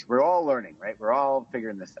doing, is we're all learning, right? We're all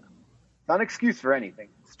figuring this out. It's not an excuse for anything.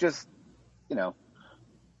 It's just, but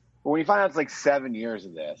when you find out it's like 7 years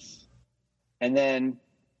of this, and then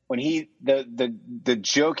when the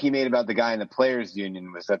joke he made about the guy in the players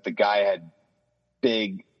union was that the guy had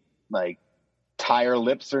big, tire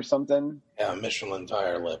lips or something. Yeah. Michelin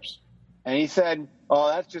tire lips. And he said, oh,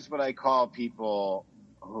 that's just what I call people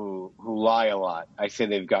who lie a lot. I say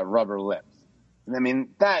they've got rubber lips. And I mean,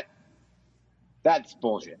 that's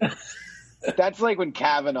bullshit. That's like when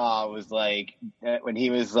Kavanaugh was when he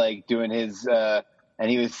was doing his, and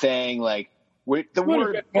he was saying the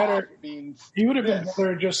word better means he would have been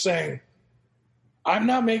better just saying, I'm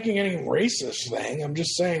not making any racist thing. I'm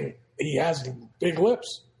just saying he has big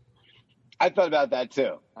lips. I thought about that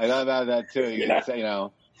too. You can say,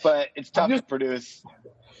 but it's tough to produce.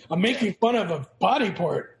 I'm making fun of a body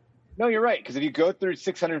part. No, you're right. Because if you go through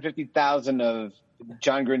 650,000 of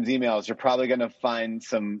John Gruden's emails, you're probably going to find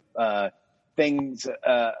some things,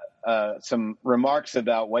 some remarks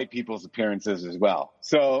about white people's appearances as well.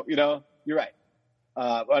 So, you're right.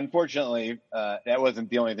 Unfortunately, that wasn't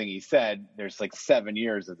the only thing he said. There's 7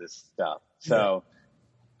 years of this stuff. So,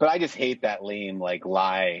 but I just hate that lame,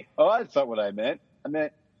 lie. Oh, that's not what I meant. I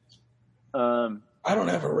don't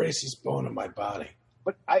have a racist bone in my body.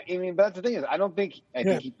 But but that's the thing is, I think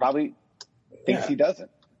he probably thinks he doesn't.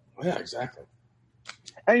 Yeah, exactly.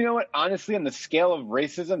 And you know what? Honestly, on the scale of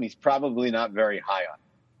racism, he's probably not very high on.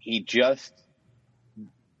 He just,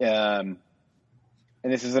 and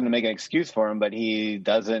this isn't to make an excuse for him, but he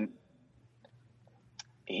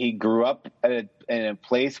grew up in a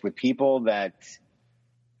place with people that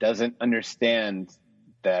doesn't understand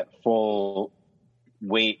that full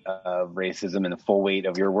weight of racism and the full weight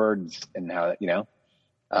of your words and how,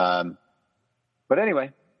 but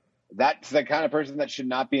anyway, that's the kind of person that should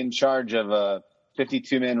not be in charge of a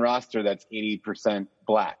 52-man roster that's 80%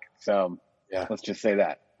 black. So let's just say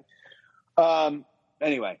that.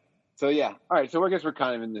 Anyway, so yeah. All right. So I guess we're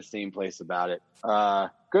kind of in the same place about it.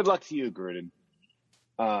 Good luck to you, Gruden.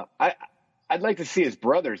 I'd like to see his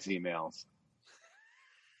brother's emails.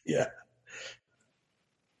 Yeah.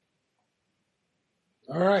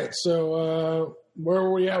 All right. So where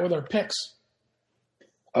were we at with our picks?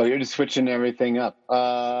 Oh, you're just switching everything up.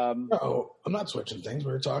 No, I'm not switching things.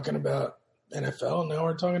 We were talking about NFL, and now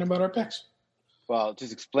we're talking about our picks. Well,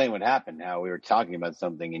 just explain what happened. How we were talking about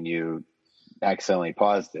something and you accidentally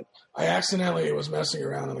paused it. I accidentally was messing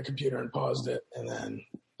around on the computer and paused it, and then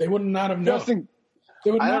they would not have known.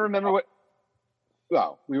 I don't remember what.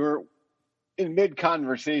 Well, we were in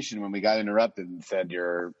mid-conversation when we got interrupted and said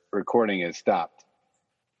your recording has stopped.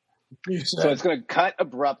 So it's going to cut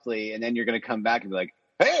abruptly, and then you're going to come back and be like,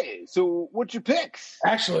 hey, so what's your picks?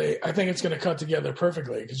 Actually, I think it's going to cut together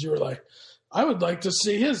perfectly because you were like, I would like to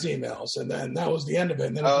see his emails. And then that was the end of it.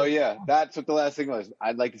 And then yeah. That's what the last thing was.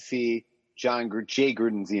 I'd like to see Jay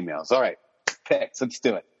Gruden's emails. All right. Picks. Let's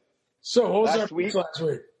do it. So what was our picks last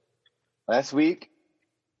week? Last week,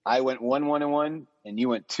 I went 1-1-1, and you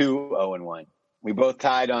went 2-0-1. We both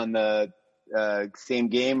tied on the same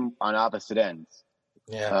game on opposite ends.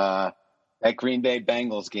 Yeah. That Green Bay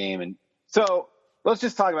Bengals game. And so let's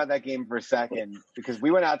just talk about that game for a second, because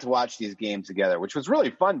we went out to watch these games together, which was really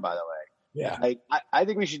fun, by the way. Yeah. I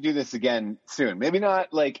think we should do this again soon. Maybe not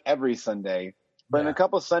every Sunday, but in a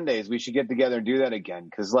couple of Sundays we should get together and do that again.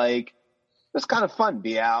 Cause it's kind of fun.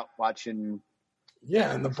 Be out watching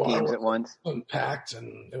and the bar games at once. Packed,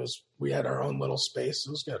 and we had our own little space.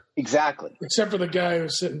 It was good. Exactly. Except for the guy who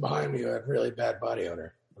was sitting behind me who had really bad body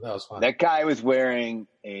odor. But that was fun. That guy was wearing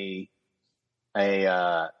a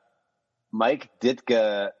Mike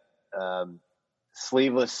Ditka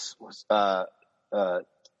sleeveless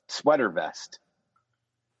sweater vest.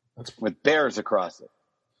 with bears across it.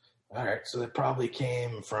 All right, so it probably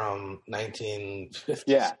came from 1950s.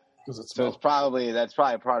 Yeah, so that's probably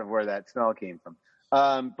part of where that smell came from.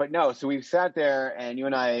 But no, so we sat there and you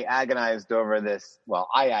and I agonized over this. Well,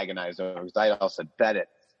 I agonized over it because I also bet it.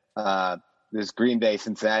 This Green Bay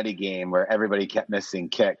Cincinnati game where everybody kept missing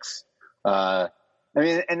kicks. I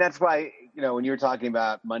mean, and that's why, when you were talking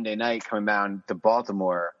about Monday night coming down to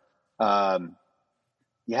Baltimore,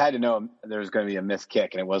 you had to know there was going to be a missed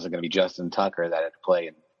kick and it wasn't going to be Justin Tucker that had to play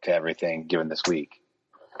into everything given this week.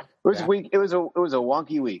 It was a week. It was a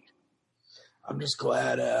wonky week. I'm just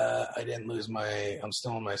glad I didn't lose I'm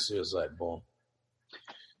still in my suicide bowl.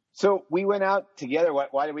 So we went out together.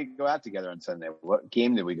 Why did we go out together on Sunday? What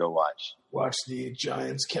game did we go watch? Watch the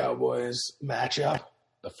Giants-Cowboys matchup,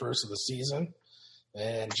 the first of the season,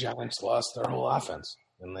 and Giants lost their whole offense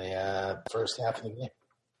in the first half of the game.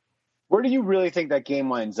 Where do you really think that game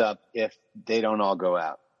winds up if they don't all go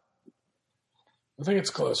out? I think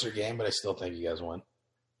it's a closer game, but I still think you guys win.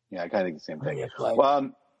 Yeah, I kind of think the same thing. It's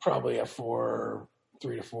probably a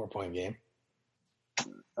 3 to 4 point game.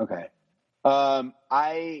 Okay.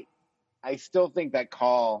 I still think that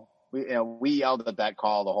call. We yelled at that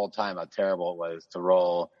call the whole time how terrible it was to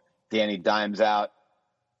roll Danny Dimes out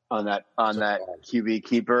on that QB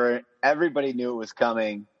keeper. Everybody knew it was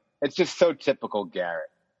coming. It's just so typical Garrett.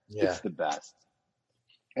 Yeah. It's the best.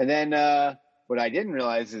 And then what I didn't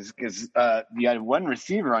realize is because you had one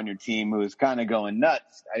receiver on your team who was kind of going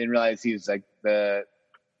nuts. I didn't realize he was like that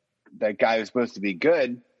guy who's supposed to be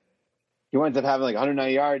good. He winds up having like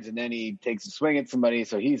 190 yards, and then he takes a swing at somebody,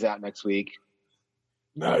 so he's out next week.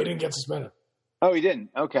 No, he didn't get suspended. Oh, he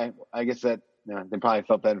didn't? Okay. I guess they probably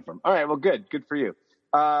felt better for him. All right, well, good. Good for you.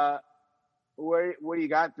 What do you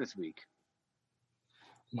got this week?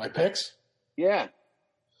 My picks? Yeah.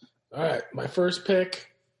 All right, my first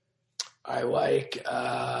pick, I like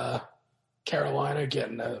Carolina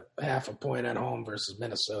getting a half a point at home versus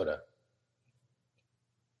Minnesota.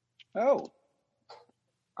 Oh.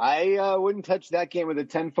 I wouldn't touch that game with a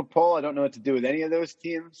 10-foot pole. I don't know what to do with any of those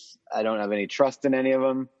teams. I don't have any trust in any of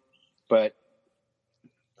them. But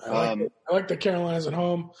I like the Carolinas at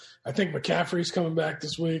home. I think McCaffrey's coming back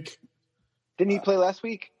this week. Didn't he play last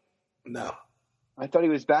week? No. I thought he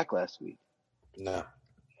was back last week. No.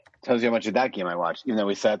 Tells you how much of that game I watched, even though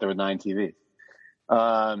we sat there with 9 TVs.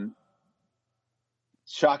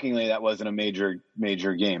 Shockingly, that wasn't a major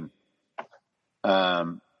game.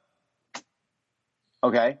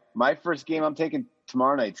 Okay, my first game, I'm taking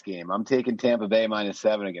tomorrow night's game. I'm taking Tampa Bay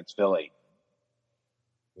 -7 against Philly.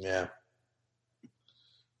 Yeah,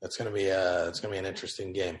 that's gonna be an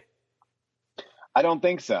interesting game. I don't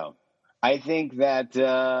think so. I think that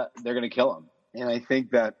they're gonna kill him, and I think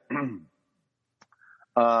that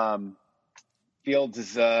Fields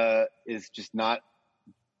is just not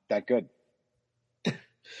that good.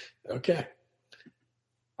 Okay,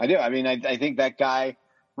 I do. I mean, I think that guy.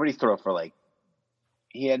 What did he throw for like?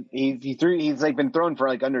 He's like been thrown for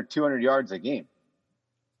like under 200 yards a game.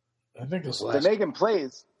 I think they're making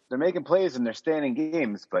plays. They're making plays and they're staying in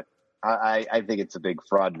games, but I think it's a big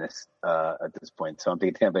fraudness at this point. So I'm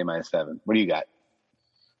taking Tampa Bay -7. What do you got?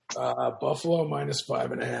 Buffalo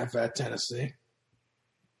 -5.5 at Tennessee.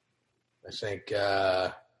 I think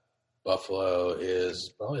Buffalo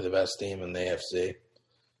is probably the best team in the AFC,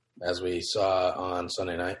 as we saw on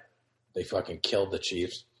Sunday night. They fucking killed the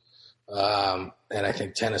Chiefs. And I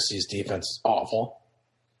think Tennessee's defense is awful.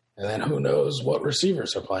 And then who knows what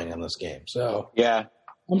receivers are playing in this game. So yeah,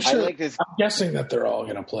 I'm guessing that they're all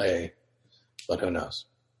going to play, but who knows?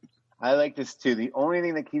 I like this too. The only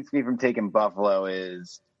thing that keeps me from taking Buffalo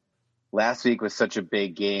is last week was such a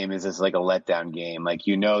big game. Is this like a letdown game? Like,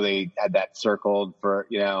 they had that circled for,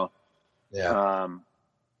 Yeah.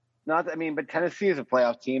 But Tennessee is a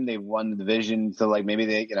playoff team. They've won the division. So like maybe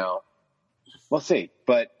they, we'll see.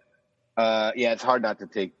 But, it's hard not to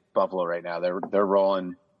take Buffalo right now. They're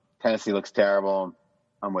rolling. Tennessee looks terrible.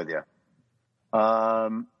 I'm with you.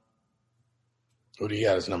 Who do you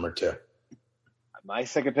got as number 2? My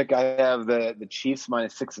second pick, I have the Chiefs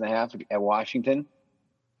 -6.5 at Washington.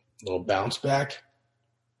 A little bounce back.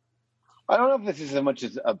 I don't know if this is as much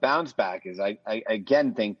as a bounce back as I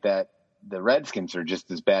again think that the Redskins are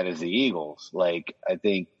just as bad as the Eagles. Like, I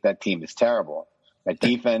think that team is terrible. That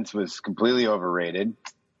defense was completely overrated.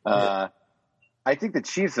 I think the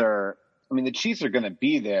Chiefs are going to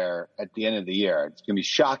be there at the end of the year. It's going to be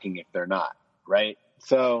shocking if they're not, right?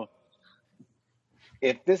 So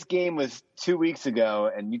if this game was 2 weeks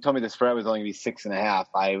ago and you told me the spread was only going to be 6.5,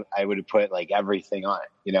 I would have put like everything on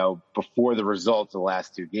it, before the results of the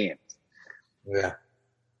last 2 games. Yeah.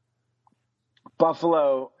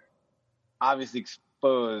 Buffalo obviously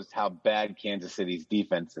exposed how bad Kansas City's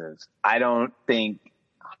defense is. I don't think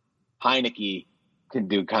Heineke can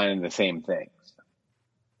do kind of the same things.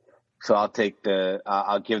 So I'll give the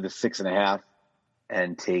 6.5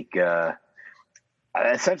 and take.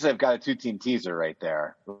 Essentially, I've got a 2-team teaser right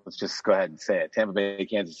there. Let's just go ahead and say it. Tampa Bay,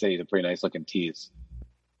 Kansas City is a pretty nice looking tease.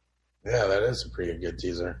 Yeah, that is a pretty good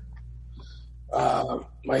teaser.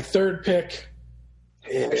 My third pick.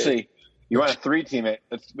 Actually, you want to 3-team it?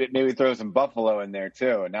 Let's maybe throw some Buffalo in there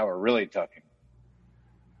too, and now we're really talking.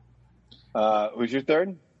 Who's your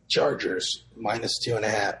third? Chargers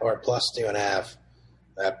 -2.5 or +2.5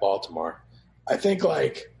 at Baltimore. I think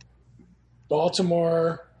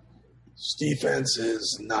Baltimore's defense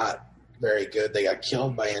is not very good. They got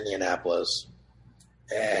killed by Indianapolis,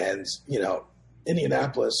 and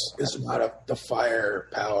Indianapolis is not the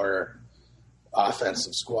firepower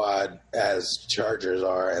offensive squad as Chargers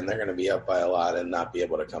are, and they're going to be up by a lot and not be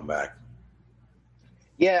able to come back.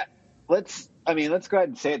 Yeah, let's go ahead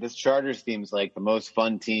and say it. This Chargers team's like the most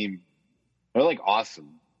fun team. They're like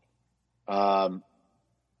awesome.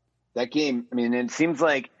 That game, it seems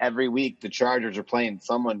like every week the Chargers are playing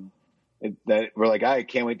someone that we're like, I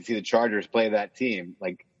can't wait to see the Chargers play that team.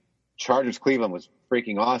 Like Chargers Cleveland was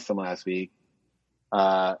freaking awesome last week.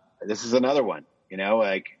 This is another one,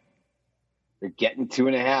 they're getting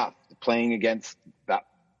 2.5, playing against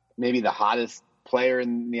maybe the hottest player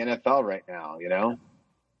in the NFL right now,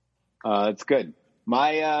 it's good.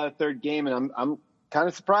 My third game, and I'm kind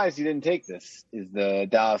of surprised you didn't take this, is the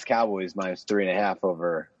Dallas Cowboys -3.5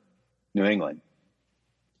 over New England.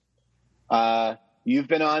 You've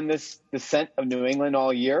been on this descent of New England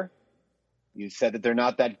all year. You said that they're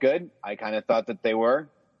not that good. I kind of thought that they were.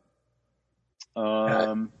 There's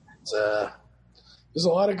a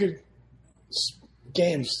lot of good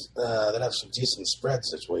games that have some decent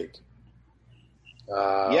spreads this week.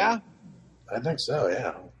 Yeah, I think so.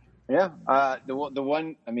 Yeah. Yeah. The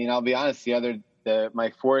one. I'll be honest.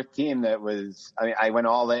 My fourth team that was. I went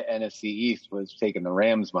all the NFC East was taking the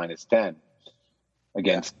Rams -10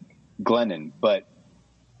 against Glennon, but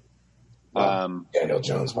Daniel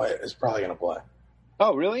Jones is probably going to play.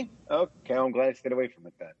 Oh, really? Okay, I'm glad I stayed away from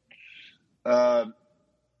it then.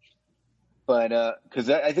 But because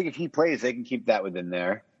I think if he plays, they can keep that within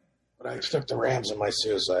there. But I stuck the Rams in my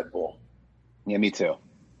suicide pool. Yeah, me too.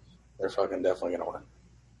 They're fucking definitely going to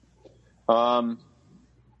win.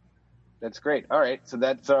 That's great. All right, so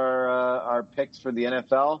that's our picks for the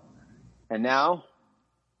NFL, and now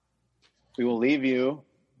we will leave you.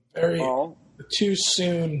 The too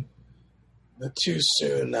soon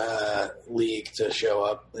league to show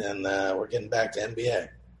up, and we're getting back to NBA.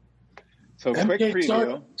 So NBA quick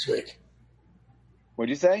preview. This week. What'd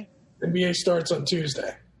you say? NBA starts on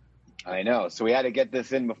Tuesday. I know. So we had to get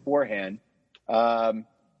this in beforehand.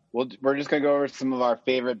 We're just going to go over some of our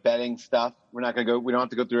favorite betting stuff. We don't have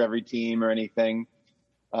to go through every team or anything.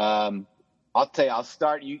 I'll tell you, I'll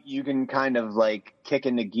start. You can kind of like kick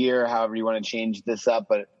into gear however you want to change this up,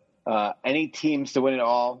 but any teams to win it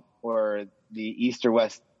all or the East or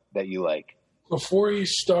West that you like? Before you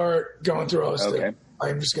start going through all this okay. stuff,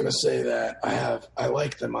 I'm just going to say that I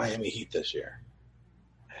like the Miami Heat this year.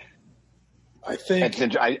 I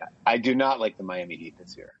think I do not like the Miami Heat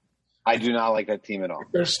this year. I do not like that team at all.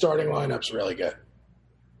 Their starting lineup's really good.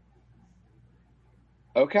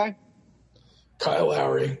 Okay. Kyle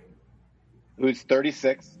Lowry. Who's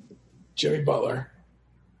 36. Jimmy Butler.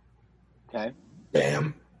 Okay.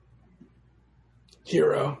 Bam.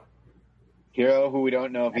 Hero, who we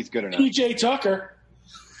don't know if he's good or not. PJ Tucker.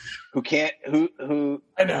 Who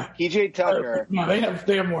I know. PJ Tucker. No, they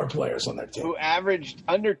have more players on their team. Who averaged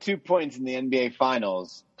under 2 points in the NBA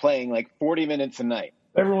Finals, playing like 40 minutes a night.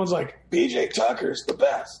 Everyone's like, PJ Tucker's the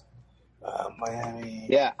best. Miami.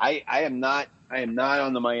 Yeah, I am not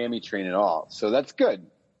on the Miami train at all. So that's good.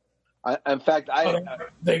 In fact,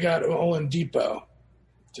 they got Oladipo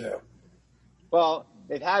too. Well,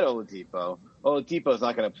 they've had Oladipo. Oladipo's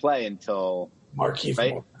not going to play until Markieff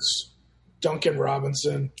right? Morris, Duncan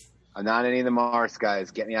Robinson. I'm not any of the Mars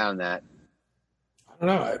guys. Get me out on that. I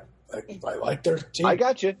don't know. I like their team. I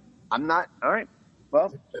got you. I'm not. All right.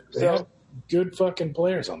 Well, they have good fucking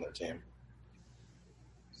players on their team.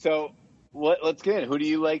 So let's get in. Who do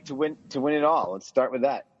you like to win it all? Let's start with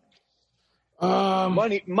that.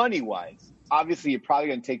 Money wise, obviously you're probably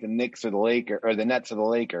going to take the Knicks or the Lakers or the Nets or the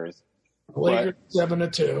Lakers. Lakers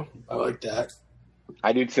 7-2. I like that.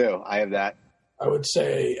 I do too. I have that. I would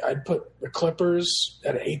say I'd put the Clippers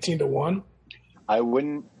at 18-1. I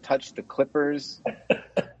wouldn't touch the Clippers.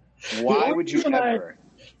 Why would you ever?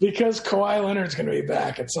 Because Kawhi Leonard's going to be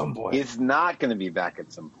back at some point. He's not going to be back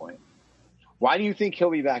at some point. Why do you think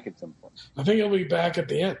he'll be back at some point? I think he'll be back at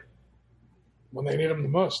the end when they need him the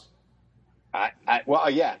most.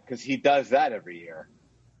 Well, yeah, because he does that every year.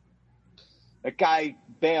 That guy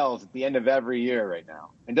bails at the end of every year right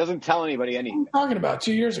now and doesn't tell anybody anything. I'm talking about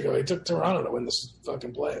 2 years ago. He took Toronto to win this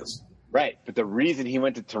fucking playoffs. Right, but the reason he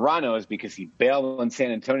went to Toronto is because he bailed on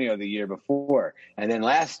San Antonio the year before. And then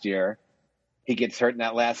last year, he gets hurt in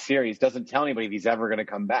that last series, doesn't tell anybody if he's ever going to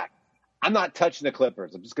come back. I'm not touching the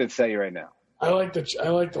Clippers. I'm just going to tell you right now. I like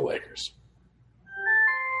the Lakers.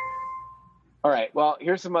 All right, well,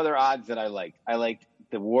 here's some other odds that I liked. I liked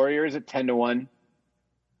the Warriors at 10-1.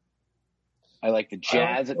 I like the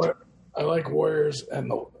Jazz I like Warriors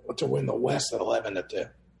to win the West at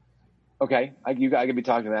 11-2. Okay, I could be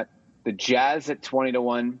talking that. The Jazz at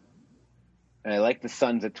 20-1, and I like the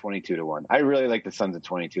Suns at 22-1. I really like the Suns at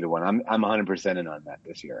 22-1. I'm 100% in on that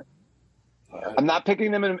this year. I'm not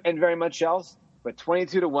picking them in very much else, but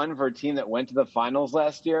 22-1 for a team that went to the finals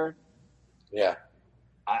last year. Yeah,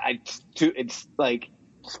 it's like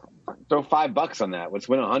throw $5 on that. Let's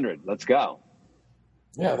win 100. Let's go.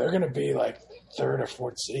 Yeah, they're going to be like third or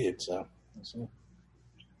fourth seed. So,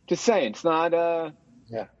 just saying, it's not.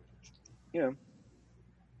 Yeah.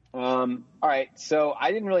 All right. So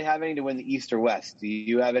I didn't really have any to win the East or West. Do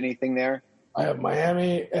you have anything there? I have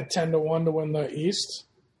Miami at 10-1 to win the East,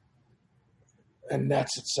 and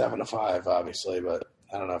Nets at 7-5, obviously, but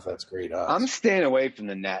I don't know if that's great odds. I'm staying away from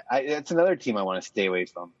the Net. That's another team I want to stay away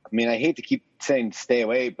from. I mean, I hate to keep saying stay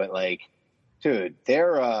away, but like, dude,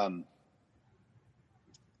 they're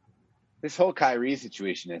this whole Kyrie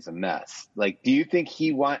situation is a mess. Like, do you think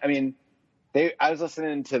I mean, I was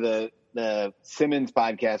listening to the Simmons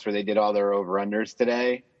podcast where they did all their over-unders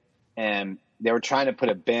today, and they were trying to put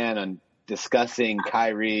a ban on discussing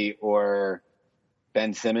Kyrie or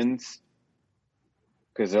Ben Simmons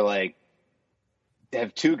because they're like, they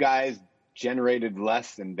have two guys generated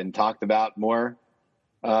less and been talked about more.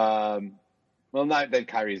 Well, not that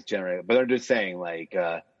Kyrie's generated, but they're just saying like,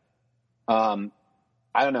 I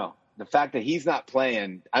don't know. The fact that he's not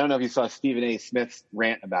playing, I don't know if you saw Stephen A. Smith's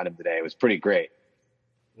rant about him today. It was pretty great.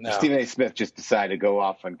 No. Stephen A. Smith just decided to go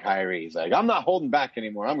off on Kyrie. He's like, I'm not holding back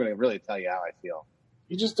anymore. I'm going to really tell you how I feel.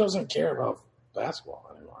 He just doesn't care about basketball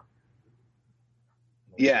anymore.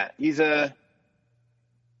 Yeah, he's a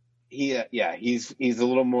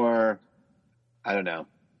little more, I don't know.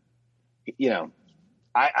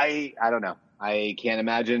 I don't know. I can't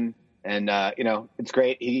imagine. And, it's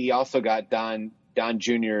great. He also got Don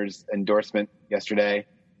Jr.'s endorsement yesterday.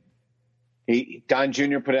 Don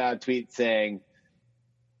Jr. put out a tweet saying,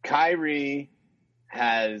 Kyrie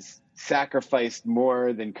has sacrificed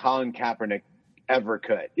more than Colin Kaepernick ever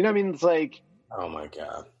could. You know what I mean? It's like, oh my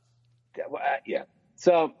God. Yeah.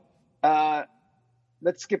 So,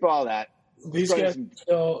 let's skip all that. These guys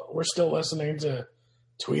we're still listening to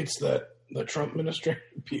tweets that the Trump administration,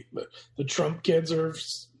 the Trump kids are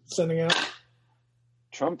sending out.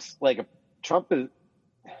 Trump is,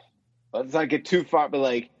 let's not get too far, but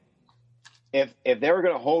like, if they were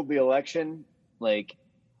going to hold the election, like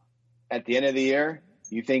at the end of the year,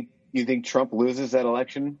 you think Trump loses that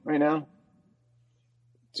election right now?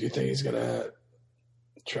 Do you think he's going to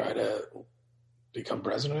try to become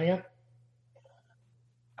president again?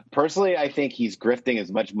 Personally, I think he's grifting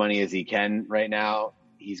as much money as he can right now.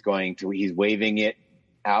 He's waving it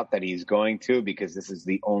out that he's going to, because this is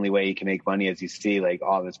the only way he can make money. As you see, like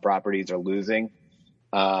all of his properties are losing.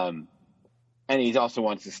 And he also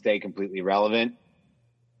wants to stay completely relevant.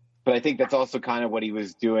 But I think that's also kind of what he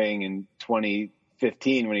was doing in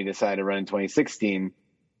 2015 when he decided to run in 2016.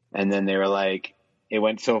 And then they were like, it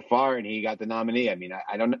went so far and he got the nominee. I mean,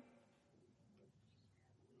 I don't know.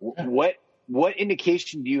 What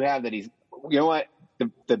indication do you have that he's, you know what?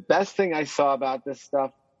 The best thing I saw about this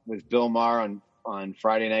stuff was Bill Maher on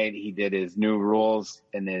Friday night. He did his new rules,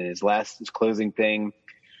 and then his closing thing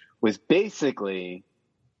was basically,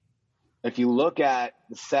 if you look at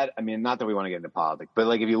the set, I mean, not that we want to get into politics, but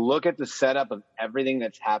like if you look at the setup of everything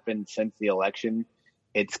that's happened since the election,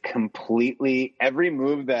 it's completely, every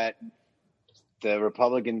move that the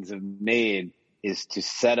Republicans have made is to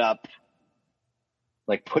set up,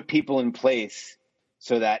 like put people in place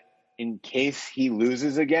so that in case he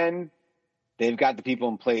loses again, they've got the people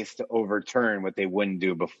in place to overturn what they wouldn't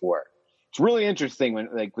do before. It's really interesting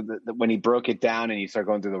when he broke it down and you start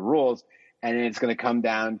going through the rules, and then it's going to come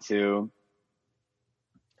down to,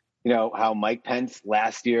 how Mike Pence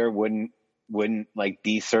last year wouldn't like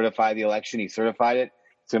decertify the election. He certified it.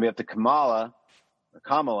 It's going to be up to Kamala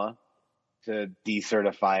to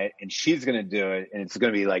decertify it, and she's going to do it, and it's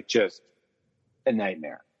going to be like just a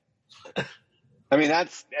nightmare. I mean,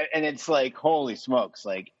 it's like, holy smokes.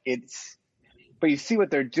 Like but you see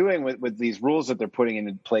what they're doing with these rules that they're putting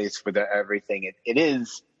into place for everything. It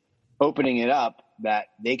is opening it up that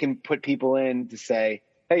they can put people in to say,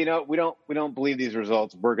 hey, we don't believe these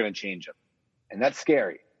results. We're going to change them. And that's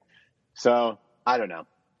scary. So I don't know.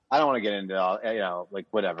 I don't want to get into all, like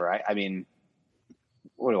whatever. I mean,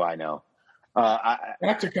 what do I know?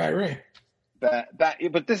 Back to Kyrie. But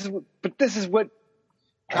this is what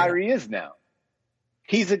Kyrie is now.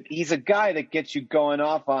 He's a guy that gets you going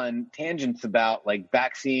off on tangents about like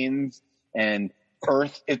vaccines and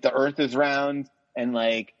Earth, if the Earth is round, and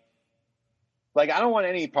like I don't want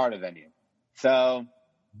any part of any. So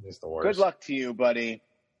good luck to you, buddy.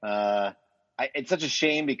 It's such a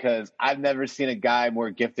shame because I've never seen a guy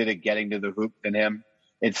more gifted at getting to the hoop than him.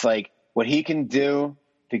 It's like what he can do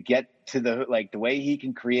to get to the way he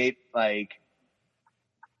can create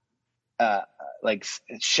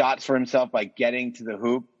shots for himself by getting to the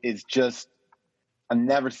hoop is just, I've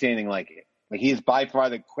never seen anything like it. Like he's by far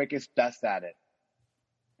the quickest, best at it.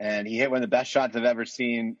 And he hit one of the best shots I've ever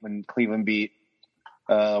seen when Cleveland beat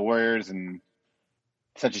Warriors, and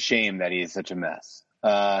such a shame that he is such a mess.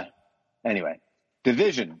 Anyway,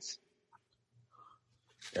 divisions.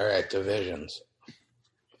 All right, divisions.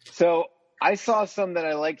 So I saw some that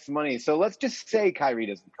I liked some money. So let's just say Kyrie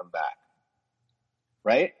doesn't come back,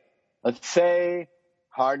 right? Let's say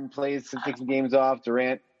Harden plays some taking games off,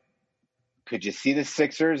 Durant. Could you see the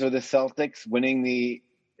Sixers or the Celtics winning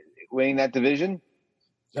that division?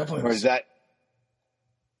 Definitely. Or is that?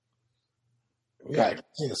 Yeah, I can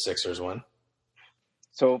see the Sixers win.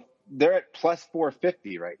 So they're at plus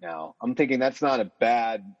 450 right now. I'm thinking that's not a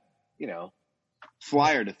bad,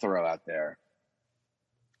 flyer to throw out there.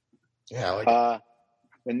 Yeah, I like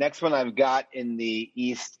the next one I've got in the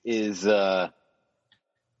East is, you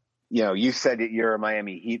said that you're a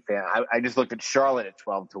Miami Heat fan. I just looked at Charlotte at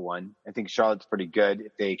 12-1. I think Charlotte's pretty good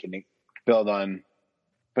if they can build on.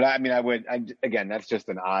 But I mean, again, that's just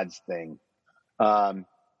an odds thing.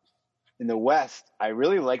 In the West, I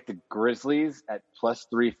really like the Grizzlies at plus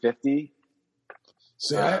 350.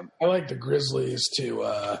 See, I like the Grizzlies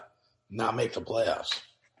to not make the playoffs.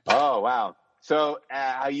 Oh, wow. So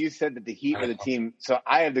how you said that the Heat are the team. So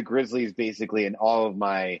I have the Grizzlies basically in all of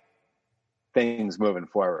my things moving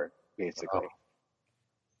forward, basically.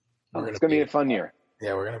 It's going to be a fun year.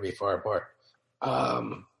 Yeah, we're going to be far apart.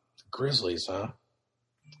 Grizzlies, huh?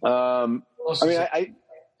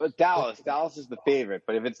 But Dallas is the favorite.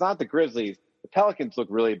 But if it's not the Grizzlies, the Pelicans look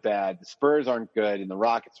really bad. The Spurs aren't good, and the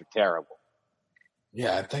Rockets are terrible.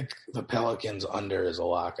 Yeah, I think the Pelicans under is a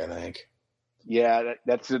lock, I think. Yeah,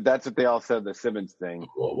 that's what they all said, the Simmons thing.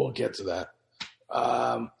 We'll get to that.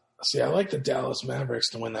 I like the Dallas Mavericks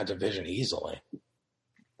to win that division easily.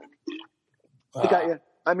 I got you.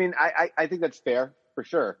 I mean, I think that's fair for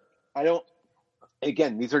sure. I don't.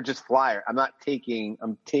 Again, these are just flyer. I'm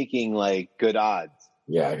taking like good odds.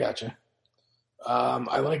 Yeah, I got you.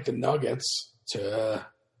 I like the Nuggets to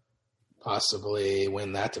possibly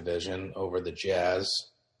win that division over the Jazz.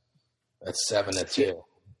 That's 7-2,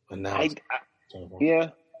 and now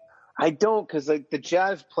I don't, because like the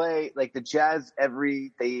Jazz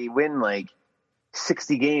they win like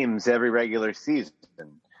 60 games every regular season,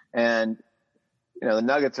 and the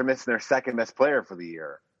Nuggets are missing their second best player for the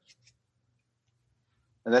year.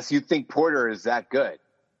 Unless you think Porter is that good.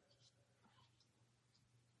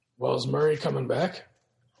 Well, is Murray coming back?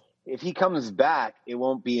 If he comes back, it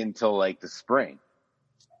won't be until like the spring.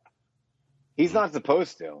 He's not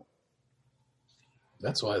supposed to.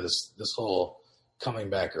 That's why this whole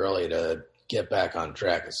coming back early to get back on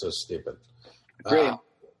track is so stupid. Great.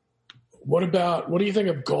 What do you think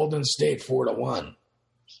of Golden State 4-1?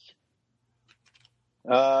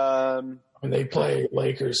 They play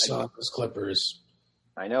Lakers, Suns, Clippers.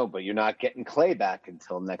 I know, but you're not getting Clay back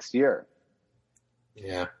until next year.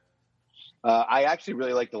 Yeah. I actually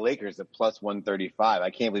really like the Lakers at plus 135. I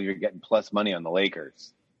can't believe you're getting plus money on the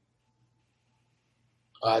Lakers.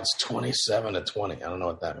 It's 27-20. I don't know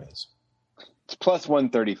what that means. It's plus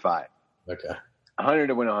 135. Okay. 100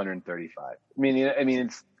 to win 135. I mean,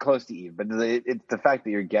 it's close to even, but it's the fact that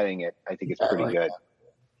you're getting it. I think it's pretty good.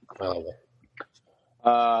 I like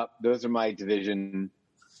it. Those are my division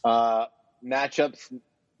matchups.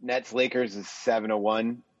 Nets Lakers is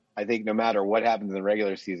 7-1. I think no matter what happens in the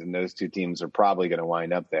regular season, those two teams are probably going to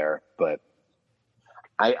wind up there. But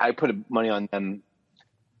I put money on them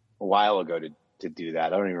a while ago to do that.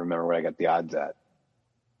 I don't even remember what I got the odds at.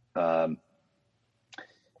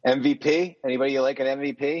 MVP? Anybody you like an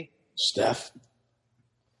MVP? Steph.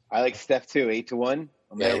 I like Steph too. 8-1.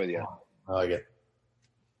 I'm there with you. I like it.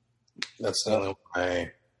 That's the only one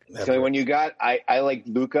I. So when you got, I like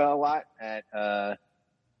Luka a lot at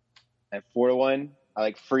at 4-1. I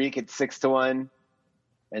like Freak at 6-1.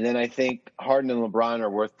 And then I think Harden and LeBron are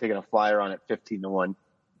worth taking a flyer on at 15-1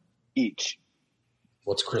 each.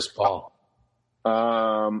 What's Chris Paul?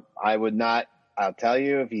 I would not. I'll tell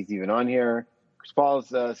you if he's even on here. Chris Paul's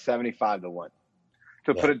 75-1.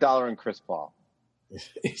 So put $1 on Chris Paul.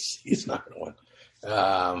 He's not going to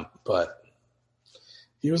win. But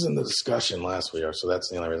he was in the discussion last week, so that's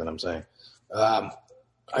the only reason I'm saying. I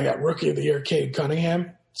got Rookie of the Year, Cade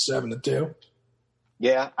Cunningham, 7-2.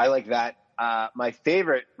 Yeah, I like that. My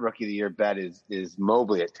favorite Rookie of the Year bet is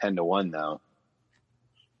Mobley at 10-1 though.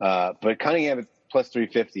 But Cunningham at plus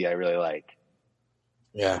 350, I really like.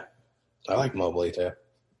 Yeah, I like Mobley too.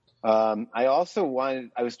 I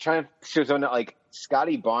was trying to show someone that like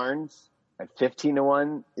Scotty Barnes at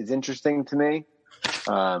 15-1 is interesting to me.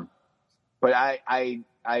 But I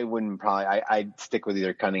wouldn't probably. I'd stick with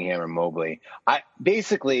either Cunningham or Mobley.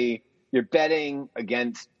 Basically you're betting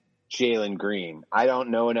against Jalen Green. I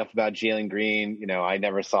don't know enough about Jalen Green. You know, I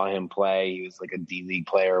never saw him play. He was like a D-League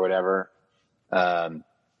player or whatever.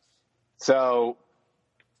 So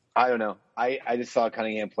I don't know. I just saw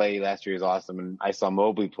Cunningham play last year. He was awesome. And I saw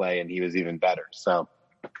Mobley play and he was even better. So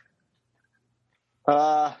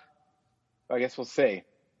I guess we'll see.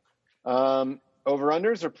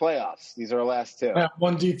 Over-unders or playoffs? These are our last two. I have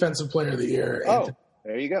one Defensive Player of the Year.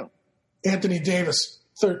 There you go. Anthony Davis,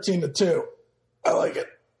 13-2. I like it.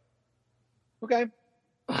 Okay.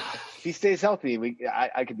 If he stays healthy,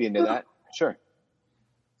 I could be into that. Sure.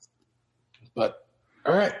 But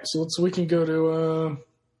all right, so we can go to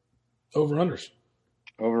over-unders.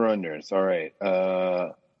 Over-unders. All right.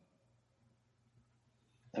 Oh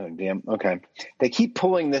damn. Okay. They keep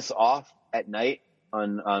pulling this off at night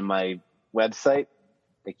on my website.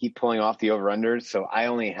 They keep pulling off the over-unders, so I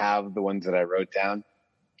only have the ones that I wrote down.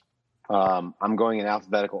 I'm going in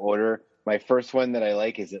alphabetical order. My first one that I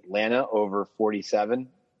like is Atlanta over 47.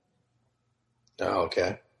 Oh,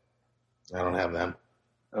 okay. I don't have them.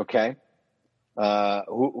 Okay. How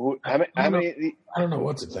many? I don't know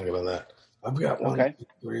what to think about that. I've got 1, Okay. 2,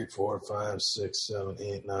 3, 4, 5, 6, 7,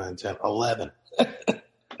 8, 9, 10, 11.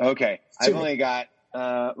 Okay. I've only got,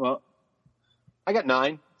 I got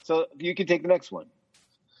 9. So you can take the next one.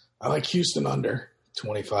 I like Houston under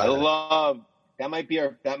 25. I love, that might be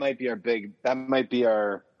our big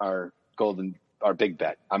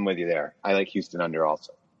bet. I'm with you there. I like Houston under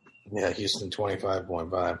also. Yeah, Houston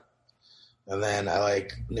 25.5. And then I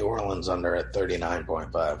like New Orleans under at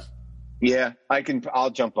 39.5. Yeah, I'll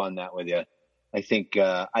jump on that with you. I think,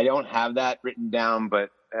 I don't have that written down, but,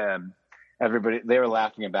 everybody, they were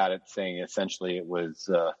laughing about it, saying essentially it was,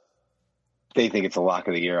 they think it's a lock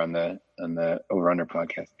of the year on the Over Under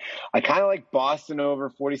podcast. I kind of like Boston over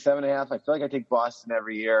 47.5. I feel like I take Boston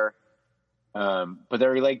every year. But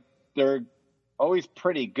they're always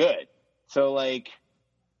pretty good. So like,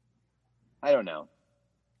 I don't know.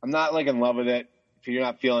 I'm not like in love with it. If you're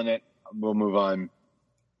not feeling it, we'll move on.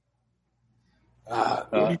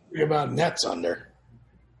 What do you think about Nets under?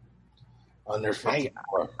 Under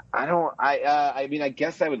 54. I mean, I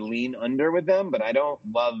guess I would lean under with them, but I don't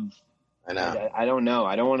love. I know. I don't know.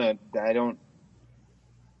 I don't want to.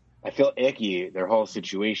 I feel icky. Their whole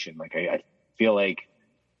situation. Like I feel like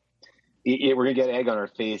we're gonna get egg on our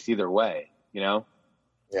face either way. You know.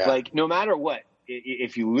 Yeah. Like no matter what,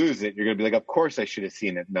 if you lose it, you're gonna be like, of course I should have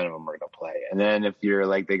seen that none of them were gonna play. And then if you're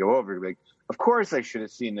like they go over, you're like, of course I should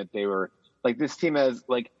have seen that they were. Like this team has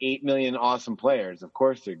like 8 million awesome players. Of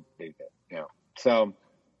course they did, you know. So,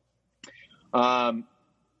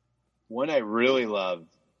 one I really love,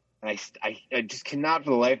 and I just cannot for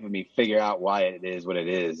the life of me figure out why it is what it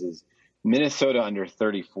is Minnesota under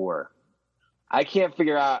 34. I can't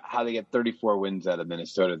figure out how they get 34 wins out of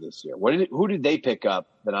Minnesota this year. Who did they pick up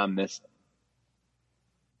that I'm missing?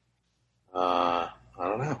 I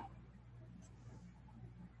don't know.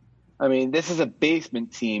 I mean, this is a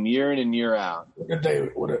basement team year in and year out.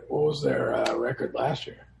 What was their record last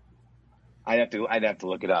year? I'd have to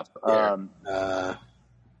look it up. Yeah.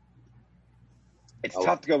 It's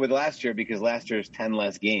tough to go with last year because last year's 10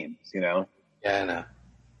 less games, you know? Yeah, I know.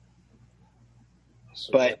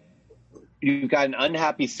 So but you've got an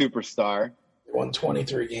unhappy superstar. They won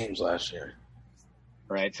 23 games last year.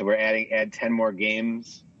 Right, so we're add 10 more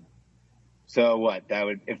games. So what? That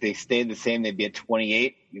would, if they stayed the same, they'd be at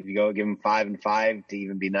 28. If you go give them 5 and 5 to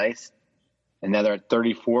even be nice, and now they're at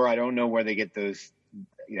 34. I don't know where they get those.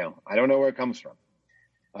 You know, I don't know where it comes from.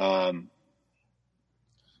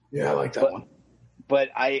 Yeah, I like that one. But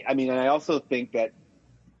I mean, and I also think that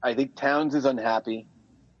I think Towns is unhappy,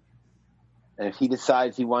 and if he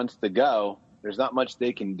decides he wants to go, there's not much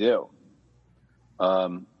they can do.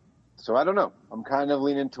 So I don't know. I'm kind of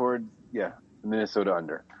leaning toward Yeah, Minnesota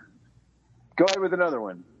under. Go ahead with another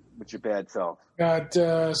one. What's your bad self? Got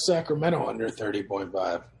Sacramento under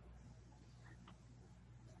 30.5.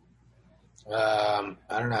 I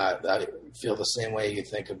don't know. I feel the same way you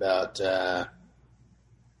think about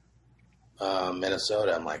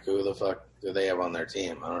Minnesota. I'm like, who the fuck do they have on their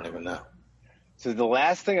team? I don't even know. So the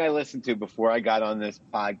last thing I listened to before I got on this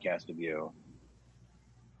podcast with you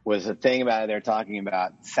was a thing about they're talking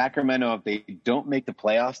about Sacramento. If they don't make the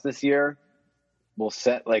playoffs this year, will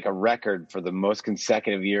set like a record for the most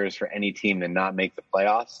consecutive years for any team to not make the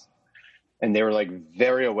playoffs. And they were like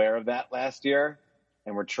very aware of that last year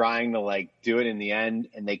and were trying to like do it in the end.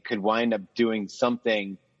 And they could wind up doing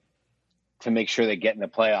something to make sure they get in the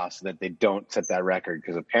playoffs so that they don't set that record.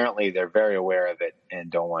 Because apparently they're very aware of it and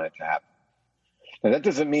don't want it to happen. Now that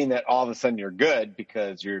doesn't mean that all of a sudden you're good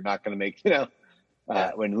because you're not going to make,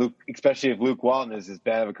 when Luke, especially if Luke Walton is as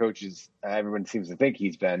bad of a coach as everyone seems to think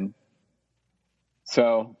he's been.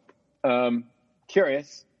 So,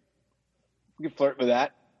 curious. We can flirt with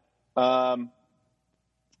that. I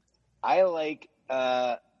like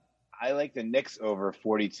the Knicks over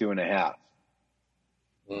 42.5.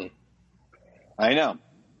 I know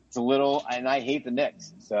it's a little, and I hate the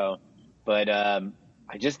Knicks. So, but I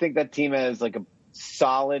just think that team has like a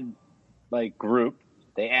solid like group.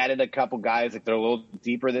 They added a couple guys like they're a little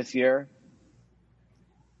deeper this year.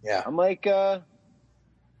 Yeah, I'm like, yeah,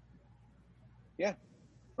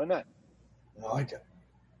 why not? I like it.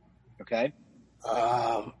 Okay.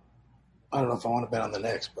 I don't know if I want to bet on the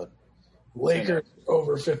Knicks, but Lakers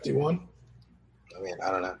over 51. I mean,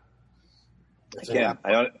 I don't know.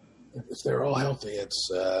 If they're all healthy, it's.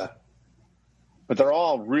 But they're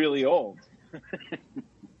all really old.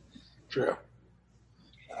 True.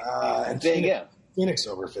 And Phoenix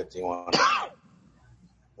over 51.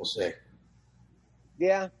 We'll see.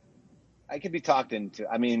 Yeah, I could be talked into.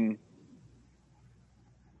 I mean,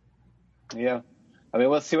 yeah. I mean,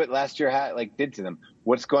 let's see what last year did to them.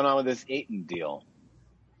 What's going on with this Ayton deal?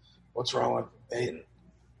 What's wrong with Ayton?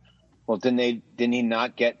 Well, didn't he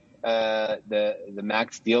not get the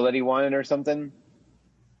max deal that he wanted or something?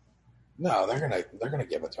 No, they're gonna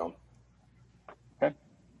give it to him. Okay.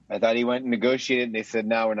 I thought he went and negotiated, and they said,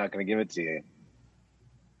 "No, we're not going to give it to you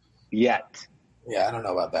yet." Yeah, I don't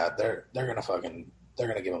know about that. They're gonna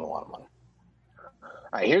give him a lot of money. All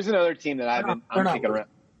right, here's another team that I'm kicking around.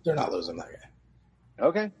 They're not losing that guy.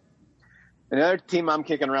 Okay. Another team I'm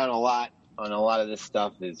kicking around a lot on a lot of this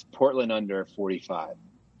stuff is Portland under 45.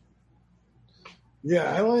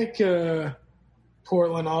 Yeah, I like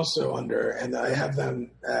Portland also under, and I have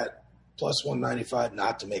them at plus 195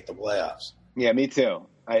 not to make the playoffs. Yeah, me too.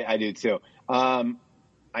 I do too. I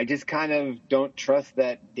just kind of don't trust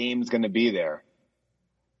that Dame's going to be there.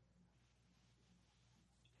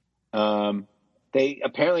 They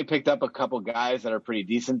apparently picked up a couple guys that are pretty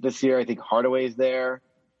decent this year. I think Hardaway's there.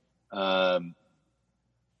 But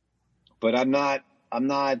I'm not,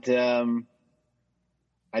 I'd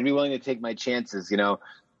be willing to take my chances.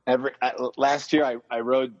 Last year I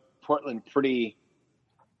rode Portland pretty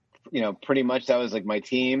much. That was like my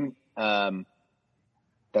team, that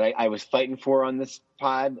I was fighting for on this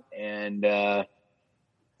pod, and they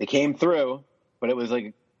came through, but it was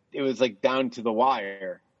like down to the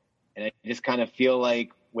wire. And I just kind of feel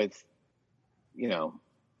like with, the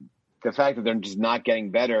fact that they're just not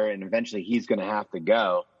getting better and eventually he's going to have to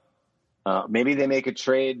go, maybe they make a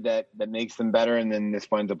trade that makes them better and then this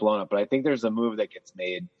winds up blowing up. But I think there's a move that gets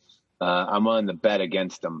made. I'm on the bet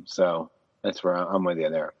against them. So that's where I'm with you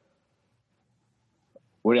there.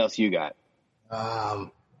 What else you got?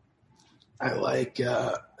 I like,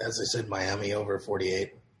 as I said, Miami over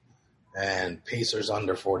 48 and Pacers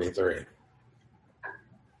under 43.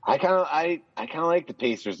 I kind of like the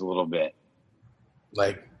Pacers a little bit.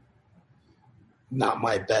 Like, not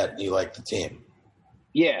my bet. You like the team?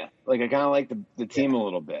 Yeah, I kind of like the team a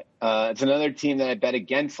little bit. It's another team that I bet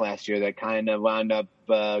against last year that kind of wound up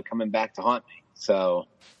coming back to haunt me. So,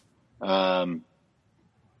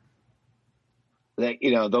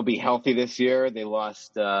 they'll be healthy this year. They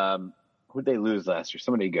lost. Who'd they lose last year?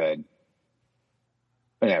 Somebody good.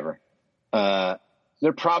 Whatever.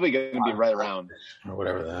 They're probably going to be right around. Or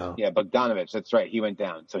whatever the hell. Yeah, Bogdanovich. That's right. He went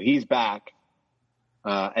down. So he's back.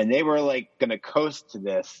 And they were going to coast to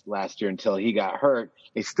this last year until he got hurt.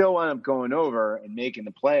 They still wound up going over and making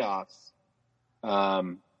the playoffs.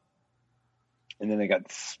 And then they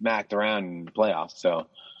got smacked around in the playoffs. So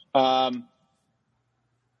I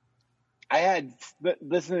had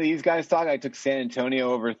listened to these guys talk. I took San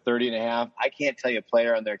Antonio over 30.5. I can't tell you a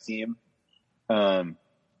player on their team. But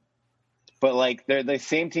they're the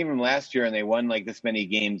same team from last year, and they won this many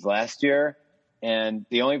games last year. And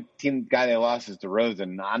the only guy they lost is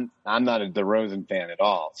DeRozan. I'm not a DeRozan fan at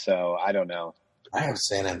all, so I don't know. I have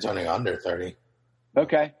San Antonio under 30.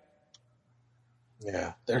 Okay.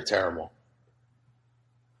 Yeah, they're terrible.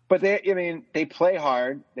 But they play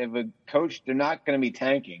hard. They have a coach. They're not going to be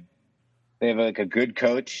tanking. They have a good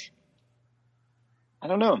coach. I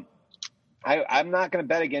don't know. I'm not going to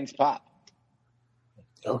bet against Pop.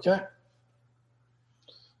 Okay.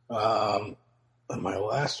 And my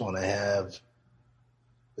last one I have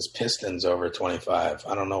is Pistons over 25.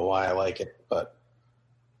 I don't know why I like it, but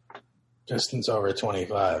Pistons over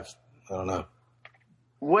 25. I don't know.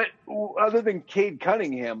 What other than Cade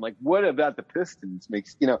Cunningham? Like, what about the Pistons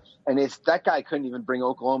makes And it's that guy couldn't even bring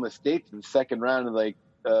Oklahoma State to the second round of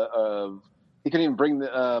he couldn't even bring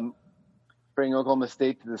Oklahoma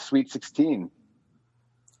State to the Sweet 16.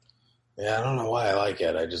 Yeah, I don't know why I like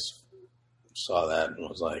it. I just saw that and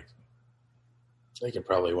was like, they could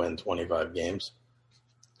probably win 25 games,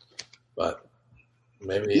 but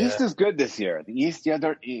maybe the East is good this year. The East, you have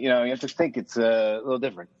to think it's a little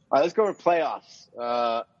different. All right, let's go with playoffs.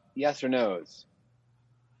 Yes or no's?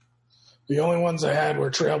 The only ones I had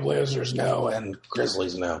were Trailblazers no and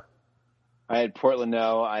Grizzlies no. I had Portland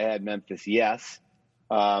no. I had Memphis yes.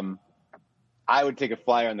 I would take a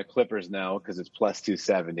flyer on the Clippers no because it's plus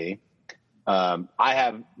 270. I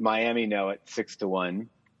have Miami no at 6-1.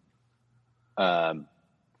 Not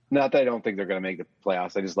that I don't think they're going to make the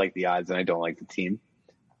playoffs. I just like the odds and I don't like the team.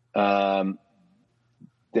 The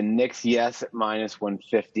Knicks yes at minus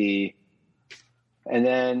 150. And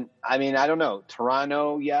then, I don't know.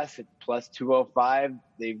 Toronto yes at plus 205.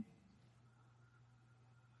 They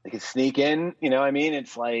could sneak in.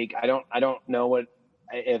 It's like I don't know what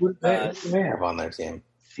they have on their team.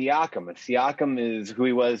 Siakam. If Siakam is who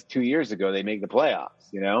he was 2 years ago, they make the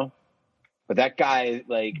playoffs. But that guy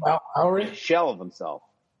Lowry? a shell of himself.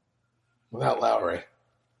 Without Lowry.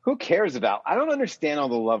 Who cares about? I don't understand all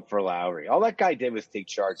the love for Lowry. All that guy did was take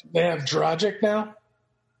charge. They have Dragic now?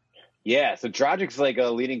 Yeah, so Dragic's like a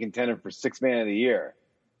leading contender for Sixth Man of the Year.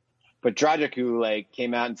 But Dragic, who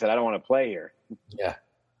came out and said, I don't want to play here. Yeah.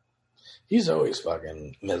 He's always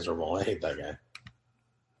fucking miserable. I hate that guy.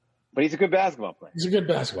 But he's a good basketball player. He's a good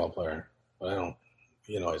basketball player. But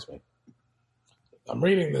he annoys me. I'm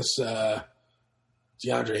reading this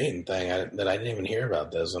DeAndre Ayton thing that I didn't even hear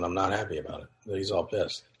about this, and I'm not happy about it. He's all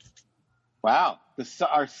pissed. Wow.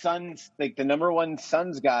 Our Suns, the number one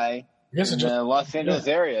Suns guy in the Los Angeles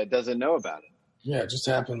area doesn't know about it. Yeah, it just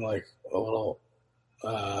happened a little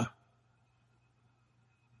yeah.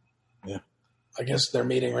 I guess they're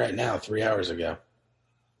meeting right now, 3 hours ago.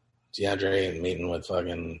 DeAndre Ayton meeting with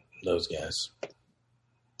fucking those guys.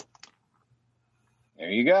 There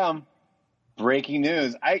you go. Breaking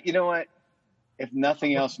news. You know what? If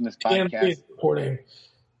nothing else from this podcast. Reporting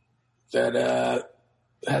that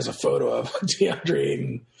has a photo of DeAndre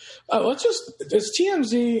Ayton. Does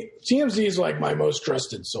TMZ is like my most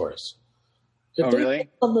trusted source. If really?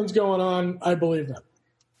 Something's going on, I believe them.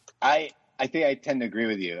 I think I tend to agree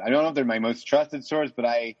with you. I don't know if they're my most trusted source, but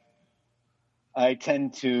I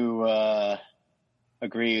tend to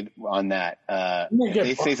agree on that. If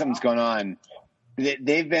they say something's going on,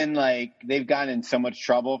 they've gotten in so much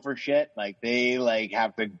trouble for shit. They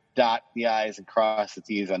have to dot the I's and cross the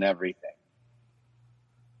T's on everything.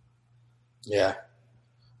 Yeah.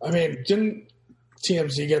 Didn't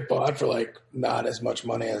TMZ get bought for not as much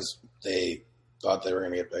money as they thought they were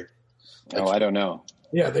going to get paid? I don't know.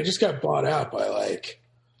 Yeah, they just got bought out by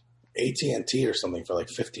AT&T or something for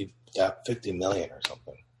 $50 million or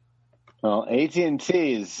something. Well,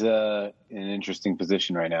 AT&T is in an interesting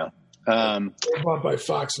position right now. They're bought by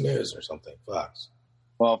Fox News or something. Fox.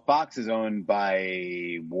 Well, Fox is owned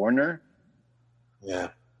by Warner. Yeah,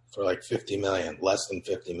 for $50 million, less than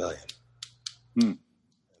 $50 million. Hmm.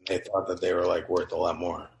 They thought that they were worth a lot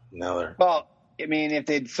more. Now they're if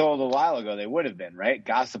they'd sold a while ago, they would have been, right?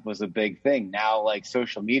 Gossip was a big thing. Now,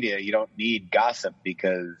 social media, you don't need gossip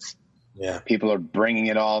because people are bringing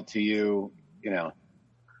it all to you.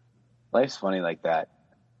 Life's funny like that.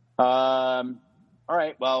 All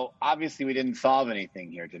right. Well, obviously we didn't solve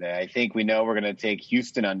anything here today. I think we know we're going to take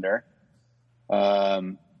Houston under.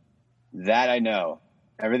 That I know.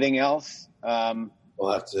 Everything else,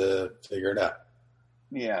 we'll have to figure it out.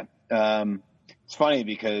 Yeah. It's funny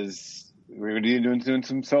because we're doing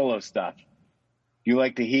some solo stuff. You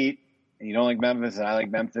like the Heat, and you don't like Memphis, and I like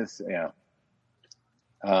Memphis.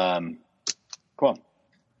 Cool.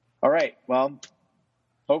 All right. Well,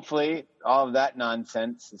 hopefully all of that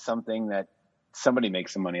nonsense is something that somebody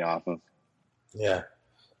makes some money off of. Yeah.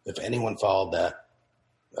 If anyone followed that,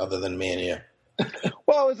 other than me and you.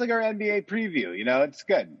 Well, it's like our NBA preview. It's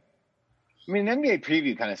good. I mean, NBA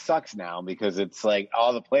preview kind of sucks now because it's like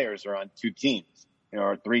all the players are on 2 teams,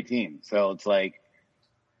 or 3 teams. So it's like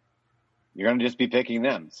you're going to just be picking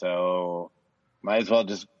them. So might as well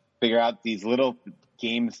just figure out these little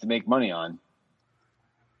games to make money on.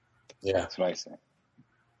 Yeah. That's what I say.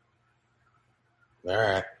 All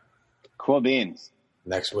right. Cool beans.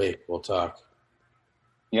 Next week we'll talk.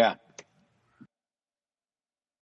 Yeah.